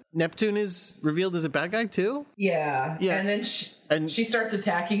when Neptune is revealed as a bad guy, too? Yeah. And then she starts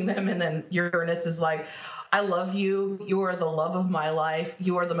attacking them, and then Uranus is like, I love you. You are the love of my life.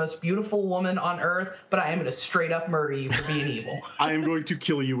 You are the most beautiful woman on earth, but I am going to straight up murder you for being evil. I am going to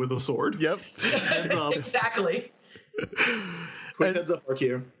kill you with a sword. Yep. Heads up. Exactly. Quick heads up,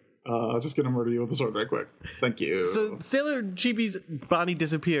 RQ. Just going to murder you with a sword right quick. Thank you. So Sailor Chibi's body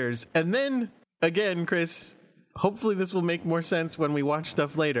disappears, and then, again, Chris, hopefully this will make more sense when we watch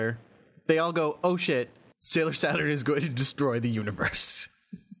stuff later. They all go, oh shit, Sailor Saturn is going to destroy the universe.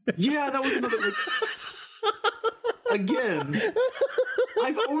 Yeah, that was another... Again,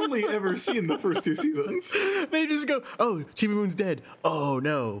 I've only ever seen the first 2 seasons. They just go, oh, Chibi Moon's dead. Oh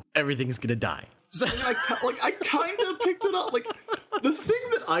no, everything's gonna die. So I kind of picked it up. Like, the thing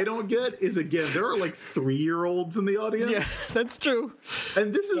that I don't get is, again, there are like 3-year-olds in the audience. Yes, that's true.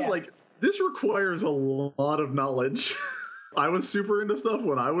 And this is this requires a lot of knowledge. I was super into stuff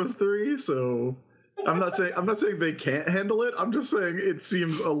when I was 3, so I'm not saying they can't handle it. I'm just saying it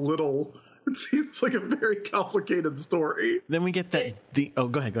seems like a very complicated story. Then we get that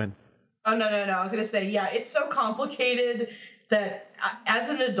go ahead. Oh, no. I was going to say, yeah, it's so complicated that as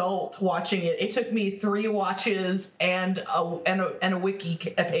an adult watching it, it took me 3 watches and a wiki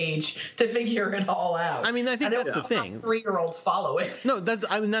page to figure it all out. I mean, I think that's the thing. 3-year-olds follow it. No,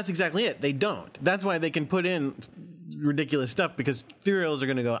 that's exactly it. They don't. That's why they can put in ridiculous stuff, because 3-year-olds are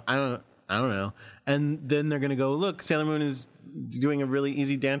going to go, I don't know. And then they're going to go, look, Sailor Moon is doing a really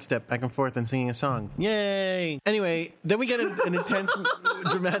easy dance step back and forth and singing a song. Yay! Anyway, then we get an intense,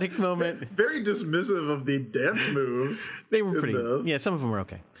 dramatic moment. Very dismissive of the dance moves. They were pretty. Yeah, some of them were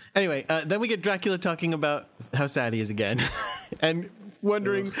okay. Anyway, then we get Dracula talking about how sad he is again, and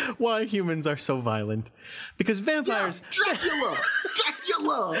wondering why humans are so violent. Because vampires. Yeah,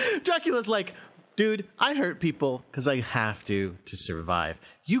 Dracula! Dracula's like, dude, I hurt people because I have to survive.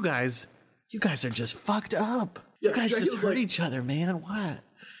 You guys are just fucked up. You guys just hurt each other, man. What?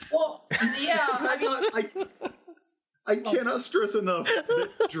 Well, yeah. I cannot stress enough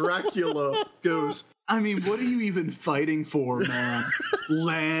that Dracula goes, I mean, what are you even fighting for, man?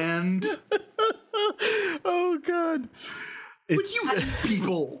 Land? Oh, God. But you hate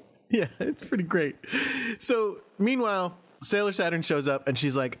people. Yeah, it's pretty great. So, meanwhile, Sailor Saturn shows up, and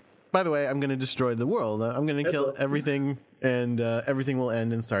she's like, by the way, I'm going to destroy the world. I'm going to kill everything, and everything will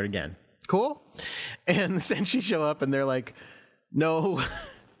end and start again. Cool? And the Senshi show up, and they're like, no,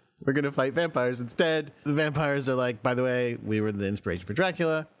 We're going to fight vampires instead. The vampires are like, by the way, we were the inspiration for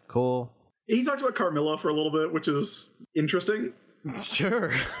Dracula. Cool. He talks about Carmilla for a little bit, which is interesting.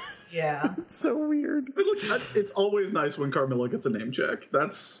 Sure. Yeah. So weird. But look, it's always nice when Carmilla gets a name check.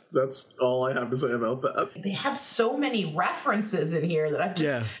 That's all I have to say about that. They have so many references in here that I just...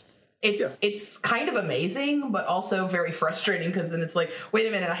 Yeah. It's kind of amazing, but also very frustrating because then it's like, wait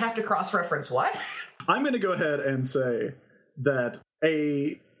a minute, I have to cross-reference what? I'm going to go ahead and say that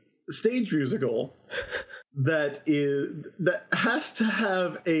a stage musical that has to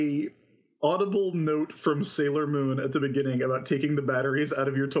have a audible note from Sailor Moon at the beginning about taking the batteries out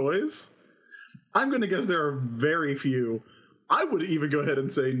of your toys, I'm going to guess there are very few. I would even go ahead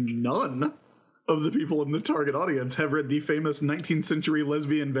and say none of the people in the target audience have read the famous 19th century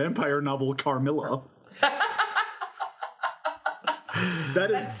lesbian vampire novel Carmilla.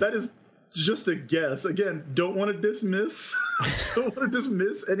 That is just a guess. Again, don't want to dismiss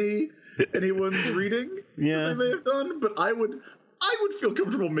anyone's reading that they may have done, but I would feel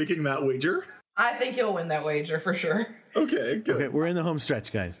comfortable making that wager. I think you'll win that wager for sure. Okay, good. Okay, we're in the home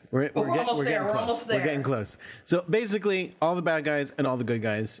stretch, guys. We're almost there. We're almost there. We're getting close. So basically, all the bad guys and all the good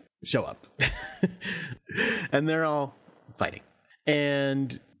guys show up. And they're all fighting.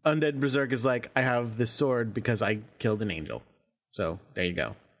 And Undead Berserk is like, I have this sword because I killed an angel. So there you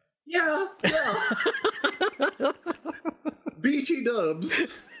go. Yeah. BT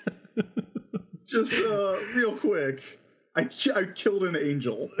dubs. Just real quick. I killed an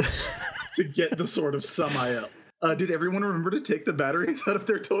angel to get the sword of Samael. Did everyone remember to take the batteries out of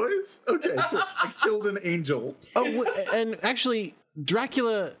their toys? Okay, cool. I killed an angel. Oh, and actually,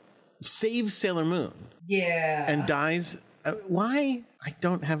 Dracula saves Sailor Moon. Yeah. And dies. Why? I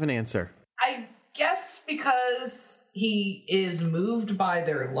don't have an answer. I guess because he is moved by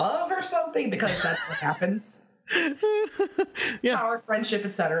their love or something, because that's what happens. Yeah. Power, friendship,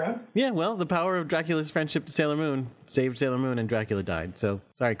 etc. Yeah, well, the power of Dracula's friendship to Sailor Moon saved Sailor Moon and Dracula died. So,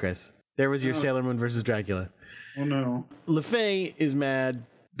 sorry, Chris. There was your Sailor Moon versus Dracula. Oh, no. LeFay is mad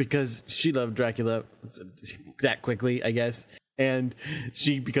because she loved Dracula that quickly, I guess. And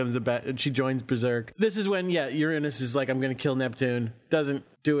she becomes she joins Berserk. This is when, Uranus is like, I'm going to kill Neptune. Doesn't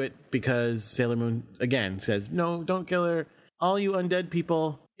do it because Sailor Moon, again, says, no, don't kill her. All you undead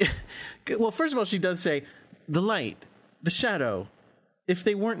people. Well, first of all, she does say, the light, the shadow, if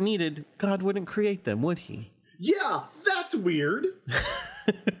they weren't needed, God wouldn't create them, would he? Yeah, that's weird.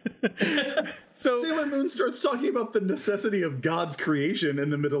 So Sailor Moon starts talking about the necessity of God's creation in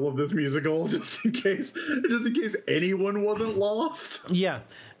the middle of this musical, just in case anyone wasn't lost. Yeah.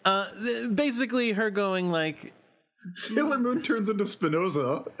 Basically her going like, Sailor Moon turns into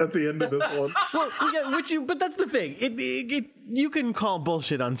Spinoza at the end of this one. well, yeah, but that's the thing. You can call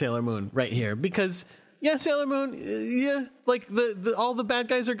bullshit on Sailor Moon right here because Sailor Moon, like all the bad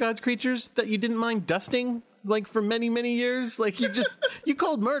guys are God's creatures that you didn't mind dusting like for many, many years. Like you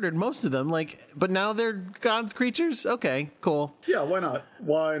cold murdered most of them. Like, but now they're God's creatures. Okay, cool. Yeah, why not?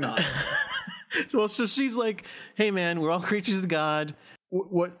 Why not? So she's like, hey man, we're all creatures of God.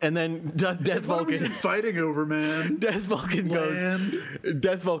 What? And then Death Vulcan fighting over, man. Death Vulcan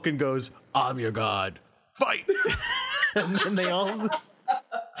goes, I'm your god. Fight. And then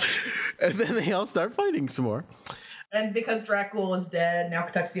they all start fighting some more. And because Dracula is dead, now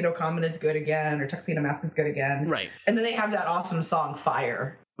Tuxedo Common is good again, or Tuxedo Mask is good again. Right. And then they have that awesome song,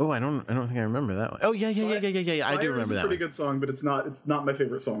 Fire. Oh, I don't think I remember that one. Oh, yeah. I do remember that. It's a pretty good song, but it's not my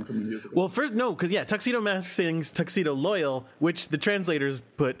favorite song from the musical. Well, first, no, because Tuxedo Mask sings Tuxedo Loyal, which the translators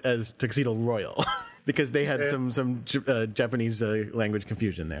put as Tuxedo Royal. Because they had some Japanese language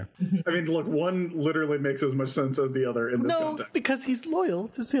confusion there. I mean, look, one literally makes as much sense as the other in this context. No, because he's loyal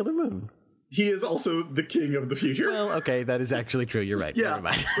to Sailor Moon. He is also the king of the future. Well, okay, that is actually true. You're right. Yeah, never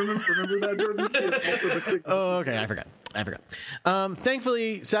mind. remember that, Jordan? He is also the king. Oh, okay, I forgot.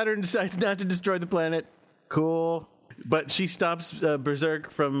 Thankfully, Saturn decides not to destroy the planet. Cool. But she stops Berserk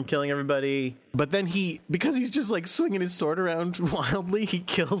from killing everybody. But then because he's just like swinging his sword around wildly, he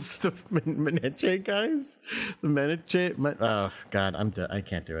kills the Meneche guys. The Meneche. Oh God, I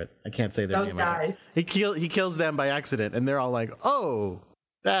can't do it. I can't say their name. Those guys. He kills them by accident, and they're all like, "Oh,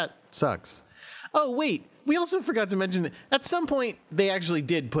 that sucks." Oh wait, we also forgot to mention that at some point they actually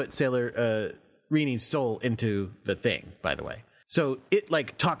did put Sailor Rini's soul into the thing. By the way, so it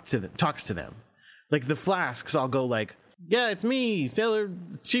like talks to them. Like the flasks all go like, yeah, it's me, Sailor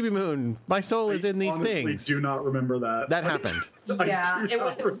Chibi Moon. My soul is in these things. I honestly do not remember that. That happened. Yeah, I do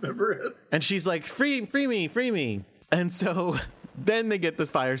not remember it. And she's like, free me. And so then they get this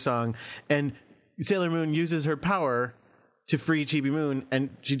fire song, and Sailor Moon uses her power to free Chibi Moon,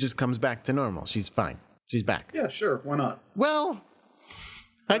 and she just comes back to normal. She's fine. She's back. Yeah, sure. Why not? Well,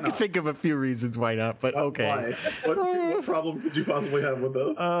 I could think of a few reasons why not, but okay. Why? What problem could you possibly have with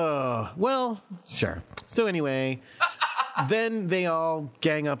this? Well, sure. So anyway, then they all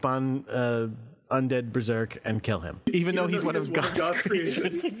gang up on undead Berserk and kill him, even though he's one of God's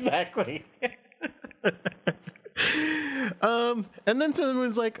creatures. Exactly. And then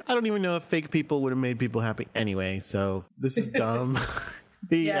someone's like, I don't even know if fake people would have made people happy anyway, so this is dumb.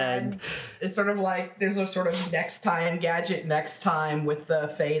 The end. It's sort of like there's a sort of next time gadget next time with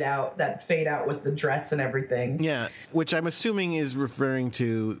the fade out with the dress and everything. Yeah, which I'm assuming is referring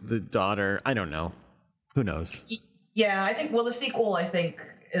to the daughter. I don't know. Who knows? Yeah, I think,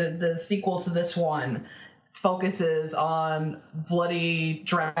 the sequel to this one focuses on bloody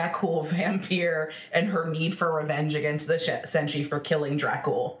Dracul vampire and her need for revenge against the Senshi for killing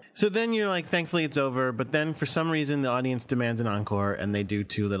Dracul. So then you're like, thankfully it's over, but then for some reason the audience demands an encore, and they do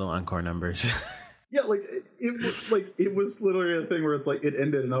 2 little encore numbers. Yeah, it was literally a thing where it's like it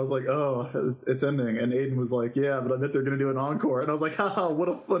ended, and I was like, oh, it's ending, and Aiden was like, yeah, but I bet they're gonna do an encore, and I was like, haha, what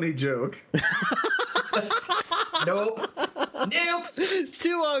a funny joke. Nope.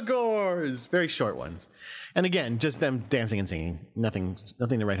 2 encores, very short ones. And again, just them dancing and singing. Nothing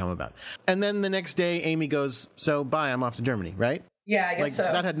to write home about. And then the next day, Amy goes, so bye, I'm off to Germany, right? Yeah, I guess so.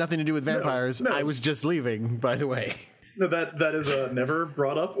 That had nothing to do with vampires. No. I was just leaving, by the way. No, that is never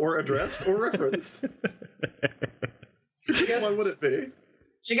brought up or addressed or referenced. Why would it be?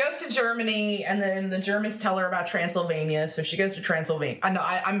 She goes to Germany, and then the Germans tell her about Transylvania, so she goes to Transylvania.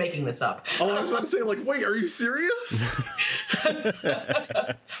 I'm making this up. Oh, I was about to say, wait, are you serious?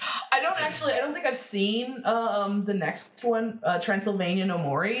 I don't think I've seen the next one, Transylvania No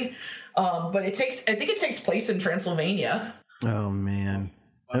Mori, but I think it takes place in Transylvania. Oh, man.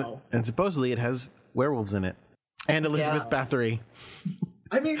 Wow. And supposedly it has werewolves in it. And Elizabeth Bathory.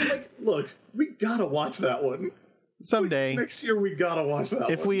 I mean, look, we gotta watch that one. Someday. Next year, we gotta watch that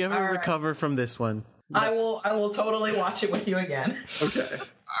one. If we ever recover from this one. I will totally watch it with you again. Okay.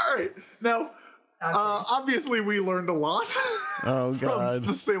 All right. Now, obviously, we learned a lot Oh, God. from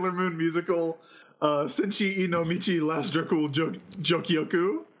the Sailor Moon musical, Senshi Ino Michi Last Dracul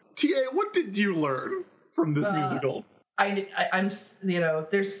Jokyoku. TA, what did you learn from this musical? I'm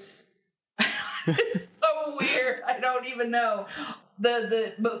there's it's so weird. I don't even know.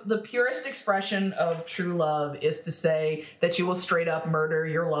 The purest expression of true love is to say that you will straight up murder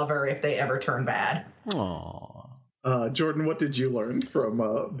your lover if they ever turn bad. Aww. Jordan, what did you learn from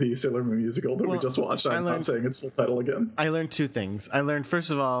the Sailor Moon musical that we just watched? I'm not saying its full title again. I learned 2 things. I learned,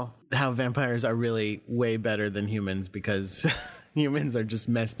 first of all, how vampires are really way better than humans because humans are just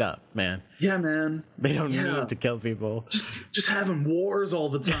messed up, man. Yeah, man. They don't need to kill people. Just having wars all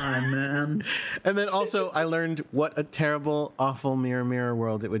the time, man. And then also I learned what a terrible, awful Mirror Mirror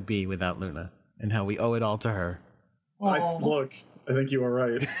world it would be without Luna and how we owe it all to her. Look, I think you are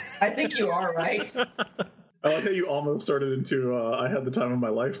right. I think you are right. I like how you almost started into I had the time of my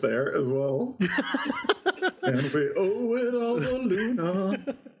life there as well. And we owe it all to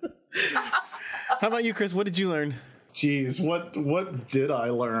Luna. How about you, Chris? What did you learn? Jeez, what did I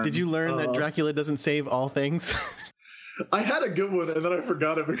learn? Did you learn that Dracula doesn't save all things? I had a good one, and then I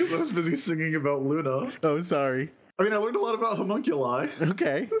forgot it because I was busy singing about Luna. Oh, sorry. I mean, I learned a lot about homunculi.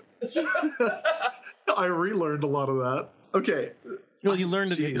 Okay. I relearned a lot of that. Okay. Well, you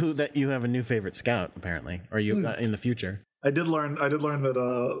learned that you have a new favorite scout, apparently, or you in the future. I did learn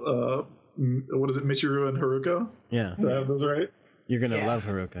that. What is it, Michiru and Haruka? Yeah. Did I have those right? You're gonna love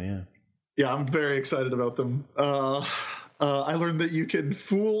Haruka, yeah. Yeah, I'm very excited about them. I learned that you can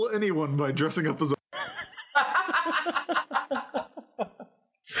fool anyone by dressing up as a...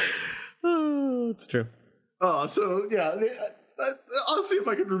 Oh, it's true. So, yeah, I'll see if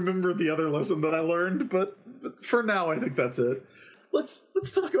I can remember the other lesson that I learned, but for now, I think that's it. Let's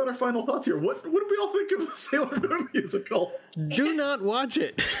talk about our final thoughts here. What did we all think of the Sailor Moon musical? Do not watch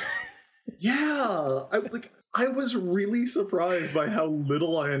it. Yeah, I was really surprised by how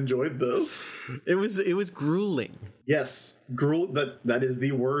little I enjoyed this. It was grueling. Yes, that is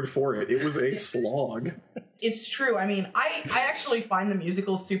the word for it. It was a slog. It's true. I mean, I actually find the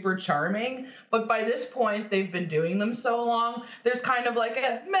musicals super charming, but by this point, they've been doing them so long, there's kind of like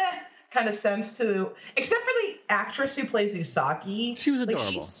a meh kind of sense to, except for the actress who plays Usagi. She was adorable.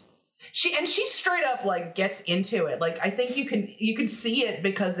 Like she straight up like gets into it. Like I think you can see it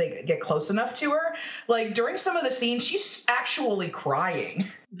because they get close enough to her. Like during some of the scenes, she's actually crying.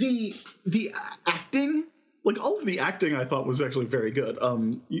 The acting, like all of the acting, I thought was actually very good.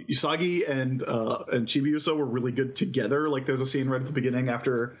 Usagi and Chibiusa were really good together. Like there's a scene right at the beginning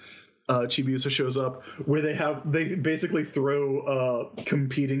after Chibiusa shows up where they basically throw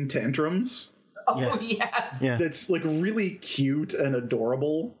competing tantrums Oh, yes. Yeah. that's like really cute and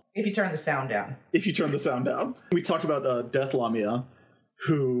adorable. If you turn the sound down. If you turn the sound down. We talked about Death Lamia,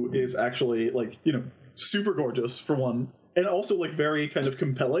 who is actually like, you know, super gorgeous for one, and also like very kind of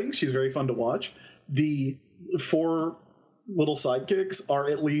compelling. She's very fun to watch. The 4 little sidekicks are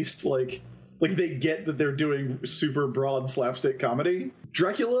at least like they get that they're doing super broad slapstick comedy.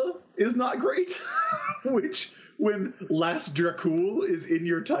 Dracula is not great, which when Last Dracul is in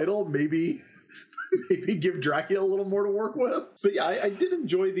your title, maybe give Dracula a little more to work with. But yeah, I did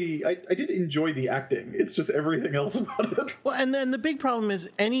enjoy the acting. It's just everything else about it. Well, and then the big problem is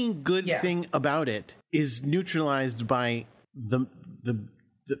any good thing about it is neutralized by the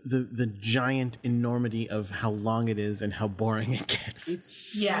giant enormity of how long it is and how boring it gets.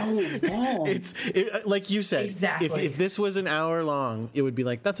 It's so long. It's like you said. Exactly. If this was an hour long, it would be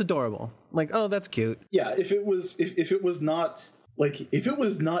like, that's adorable. Like, oh, that's cute. Yeah, if it was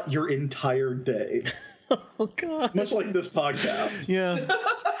not your entire day, Oh God. much like this podcast. Yeah.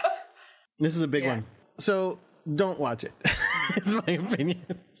 This is a big one. So don't watch it. Is my opinion.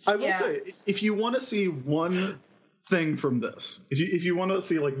 I will say, if you want to see one thing from this, if you want to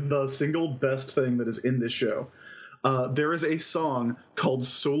see like the single best thing that is in this show, there is a song called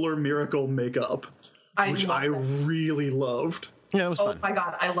Solar Miracle Makeup, which I really loved. Yeah, it was fun. Oh my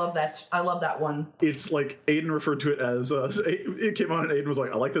God, I love that one. It's like Aiden referred to it as it came on and Aiden was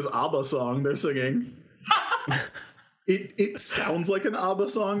like, I like this ABBA song they're singing. It sounds like an ABBA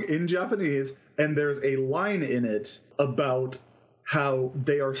song in Japanese, and there's a line in it about how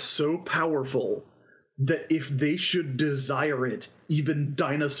they are so powerful that if they should desire it, even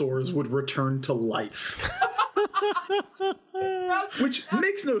dinosaurs would return to life. Which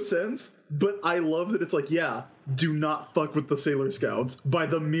makes no sense, but I love that it's like, yeah, do not fuck with the Sailor Scouts. By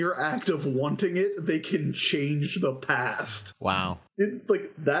the mere act of wanting it, they can change the past. Wow.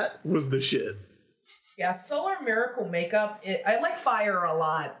 That was the shit. Yeah, Solar Miracle Makeup, I like Fire a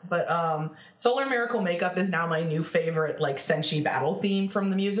lot, but Solar Miracle Makeup is now my new favorite, like, Senshi battle theme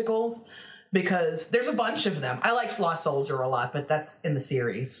from the musicals, because there's a bunch of them. I liked Lost Soldier a lot, but that's in the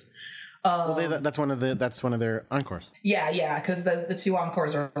series. Well, that's one of their encores. Yeah, because the 2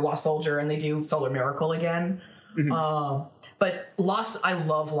 encores are Lost Soldier, and they do Solar Miracle again. Mm-hmm. But I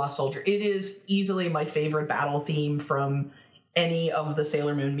love Lost Soldier. It is easily my favorite battle theme from any of the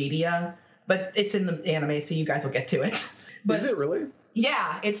Sailor Moon media. But it's in the anime, so you guys will get to it. But, is it really?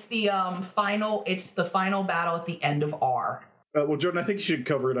 Yeah, it's the final. It's the final battle at the end of R. Well, Jordan, I think you should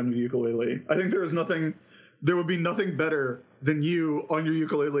cover it on your ukulele. I think there would be nothing better than you on your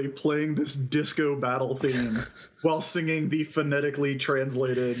ukulele playing this disco battle theme while singing the phonetically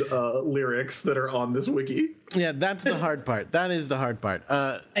translated lyrics that are on this wiki. Yeah, that's the hard part. That is the hard part.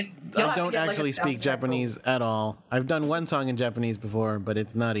 I don't actually speak Japanese at all. I've done one song in Japanese before, but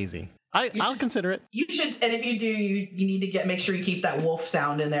it's not easy. I'll consider it. You should, and if you do, you need to make sure you keep that wolf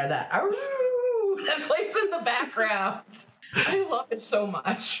sound in there, that plays in the background. I love it so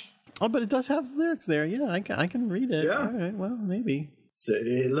much. Oh, but it does have lyrics there. Yeah, I can read it. Yeah. All right, well, maybe.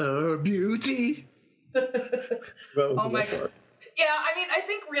 Sailor Beauty. That was the best part. Yeah, I mean, I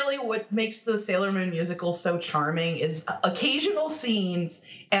think really what makes the Sailor Moon musical so charming is occasional scenes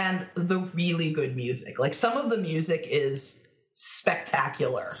and the really good music. Like, some of the music is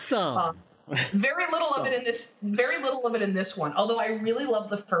spectacular. Very little of it in this one. Although I really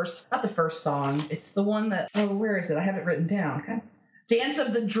love not the first song. It's the one that, where is it? I have it written down. Okay. Dance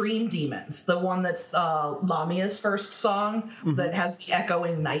of the Dream Demons, the one that's Lamia's first song that has the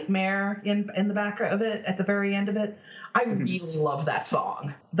echoing nightmare in the back of it at the very end of it. I really love that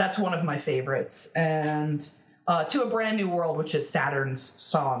song. That's one of my favorites. And To a Brand New World, which is Saturn's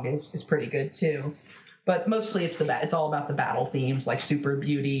song, is pretty good too. But mostly it's all about the battle themes, like Super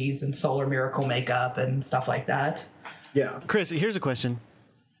Beauties and Solar Miracle Makeup and stuff like that. Yeah. Chris, here's a question.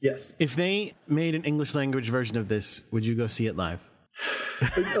 Yes. If they made an English language version of this, would you go see it live?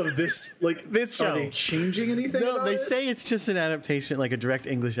 Of this, like, this show. Are they changing anything? No, they it? say it's just an adaptation, like a direct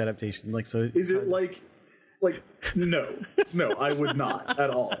English adaptation. Like, so is it like no, I would not at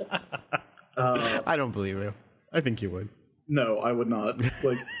all. I don't believe you. I think you would. No, I would not.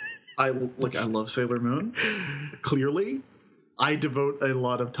 I love Sailor Moon. Clearly, I devote a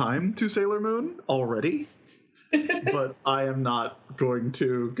lot of time to Sailor Moon already, but I am not going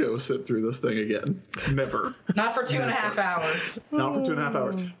to go sit through this thing again. Never. Not for 2.5 hours. Not for 2.5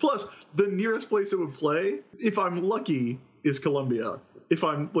 hours. Plus, the nearest place it would play, if I'm lucky, is Columbia. If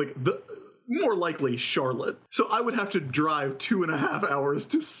I'm more likely Charlotte. So I would have to drive 2.5 hours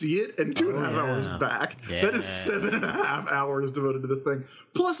to see it and 2.5 hours back. Yeah. That is 7.5 hours devoted to this thing.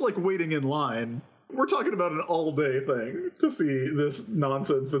 Plus waiting in line. We're talking about an all-day thing to see this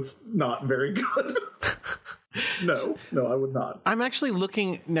nonsense that's not very good. No, I would not. I'm actually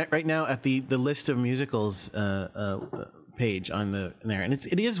looking right now at the list of musicals page on there, and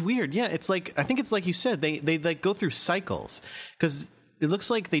it is weird. Yeah, it's like, I think it's like you said, they like go through cycles, because it looks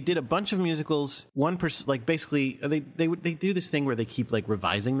like they did a bunch of musicals. Like basically they do this thing where they keep like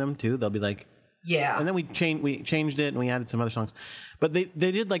revising them too. They'll be like, yeah, and then we changed it and we added some other songs, but they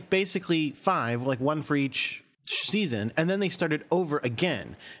did like basically 5, like one for each season, and then they started over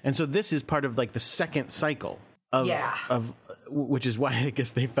again. And so this is part of like the second cycle of which is why I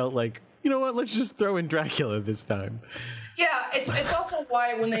guess they felt like, you know what, let's just throw in Dracula this time. Yeah, it's also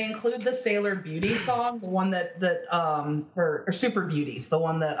why when they include the Sailor Beauty song, the one that or Super Beauties, the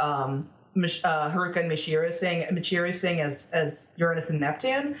one that Haruka and Michiru sing as Uranus and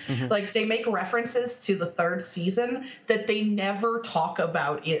Neptune, like they make references to the 3rd season that they never talk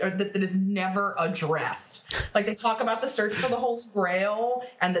about it, or that is never addressed. Like they talk about the search for the Holy Grail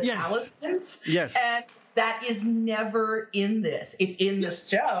and the talismans. Yes. And that is never in this. It's in the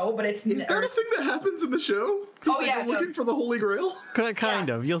show, but it's Is that a thing that happens in the show? Oh, yeah. Looking for the Holy Grail? Kind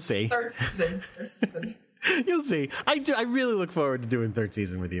of. You'll see. 3rd season. You'll see. I really look forward to doing 3rd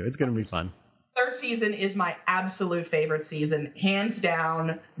season with you. It's going to be fun. 3rd season is my absolute favorite season, hands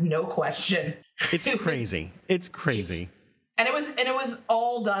down, no question. It's crazy. It's crazy. And it was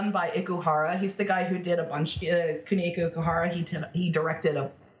all done by Ikuhara. He's the guy who did a bunch. Kunieko Ikuhara. He directed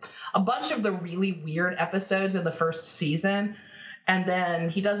a bunch of the really weird episodes in the 1st season. And then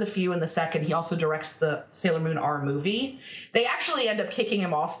he does a few in the 2nd. He also directs the Sailor Moon R movie. They actually end up kicking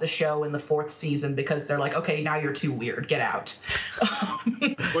him off the show in the 4th season because they're like, okay, now you're too weird. Get out.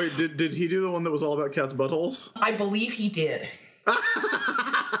 Wait, did he do the one that was all about cats' buttholes? I believe he did.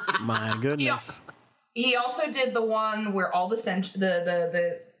 My goodness. He also did the one where all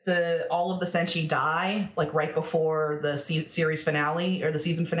all of the Senshi die, like right before the series finale or the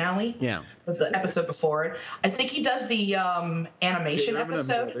season finale. Yeah. The episode before it. I think he does the animation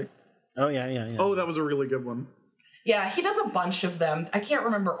episode. Oh, yeah. Oh, that was a really good one. Yeah, he does a bunch of them. I can't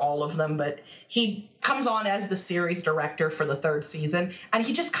remember all of them, but he comes on as the series director for the 3rd season, and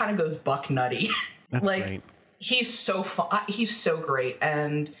he just kind of goes buck nutty. That's like, great. He's so fun. He's so great.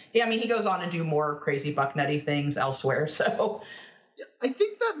 And yeah, I mean, he goes on to do more crazy buck nutty things elsewhere, so... I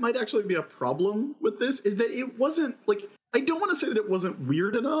think that might actually be a problem with this, is that it wasn't, like, I don't want to say that it wasn't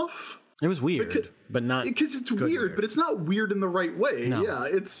weird enough. It was weird, but not... Because it's weird, but it's not weird in the right way. No. Yeah,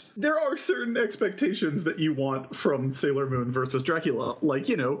 there are certain expectations that you want from Sailor Moon versus Dracula. Like,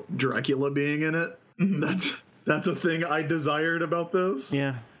 you know, Dracula being in it. Mm-hmm. That's a thing I desired about this.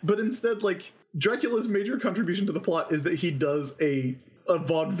 Yeah. But instead, like, Dracula's major contribution to the plot is that he does a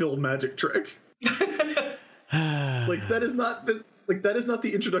vaudeville magic trick. Like, that is not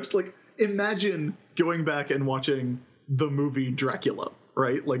the introduction. Like, imagine going back and watching the movie Dracula,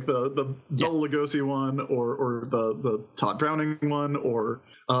 right? Like the Bela Lugosi one, or the Todd Browning one, or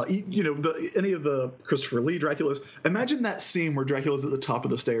you know, any of the Christopher Lee Draculas. Imagine that scene where Dracula's at the top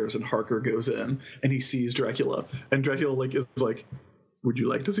of the stairs and Harker goes in and he sees Dracula, and Dracula like is like, "Would you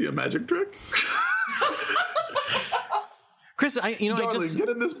like to see a magic trick?" Chris, Darling, get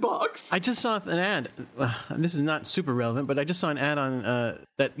in this box. I just saw an ad. And this is not super relevant, but I just saw an ad on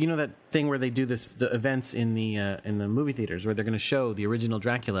that thing where they do the events in the movie theaters where they're going to show the original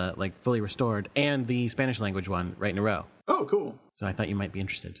Dracula like fully restored and the Spanish language one right in a row. Oh, cool. So I thought you might be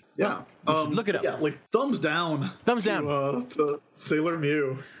interested. Yeah, look it up. Yeah, like thumbs down. Thumbs down to Sailor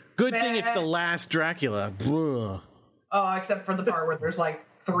Mew. Good thing it's the last Dracula. Ugh. Oh, except for the part where there's like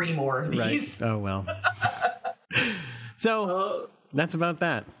 3 more of these. Right. Oh well. So that's about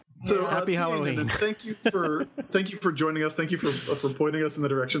that. So happy Halloween! And thank you for joining us. Thank you for pointing us in the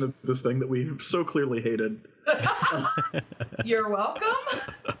direction of this thing that we so clearly hated. You're welcome.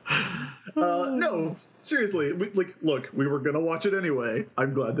 No, seriously. Look, we were gonna watch it anyway.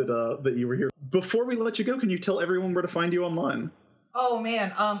 I'm glad that you were here. Before we let you go, can you tell everyone where to find you online? Oh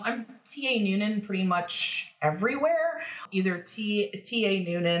man, I'm T.A. Noonan pretty much everywhere. Either T.A.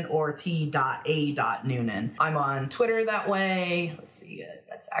 Noonan or T.A. Noonan. I'm on Twitter that way. Let's see,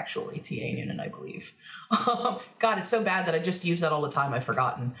 that's actually T.A. Noonan, I believe. God, it's so bad that I just use that all the time. I've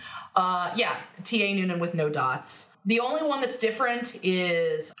forgotten. Yeah, T.A. Noonan with no dots. The only one that's different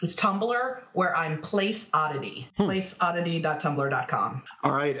is Tumblr, where I'm Place Oddity. placeoddity.tumblr.com.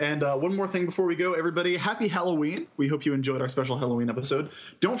 All right, and one more thing before we go, everybody. Happy Halloween. We hope you enjoyed our special Halloween episode.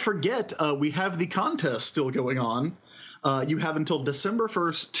 Don't forget, we have the contest still going on. You have until December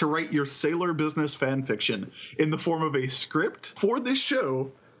 1st to write your Sailor Business fan fiction in the form of a script for this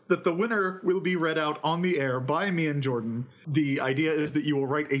show that the winner will be read out on the air by me and Jordan. The idea is that you will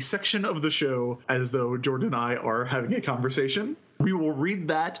write a section of the show as though Jordan and I are having a conversation. We will read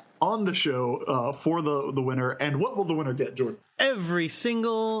that on the show for the winner. And what will the winner get, Jordan? Every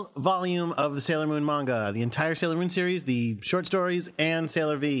single volume of the Sailor Moon manga, the entire Sailor Moon series, the short stories, and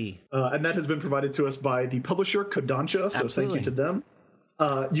Sailor V. And that has been provided to us by the publisher Kodansha, so Absolutely. thank you to them.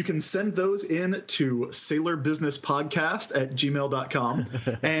 You can send those in to sailorbusinesspodcast@gmail.com.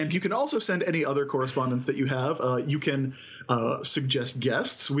 And you can also send any other correspondence that you have. You can suggest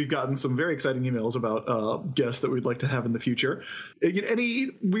guests. We've gotten some very exciting emails about guests that we'd like to have in the future. Any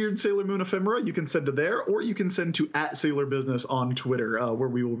weird Sailor Moon ephemera, you can send to there, or you can send to @SailorBusiness on Twitter, where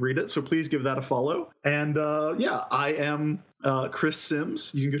we will read it. So please give that a follow. And I am Chris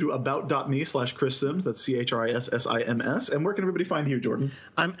Sims. You can go to about.me/Chris Sims. That's CHRISSIMS. And where can everybody find you, Jordan?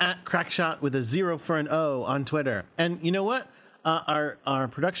 I'm at Crackshot with a 0 for an O on Twitter. And you know what? Our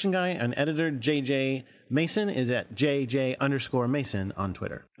production guy and editor, JJ Mason, is at JJ_Mason on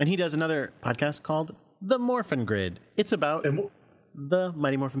Twitter. And he does another podcast called The Morphin Grid. It's about the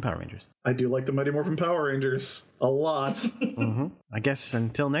Mighty Morphin Power Rangers. I do like the Mighty Morphin Power Rangers a lot. I guess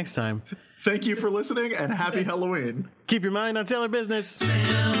until next time. Thank you for listening, and happy Halloween. Keep your mind on Sailor Business.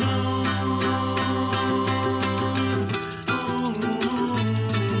 Sailor Moon.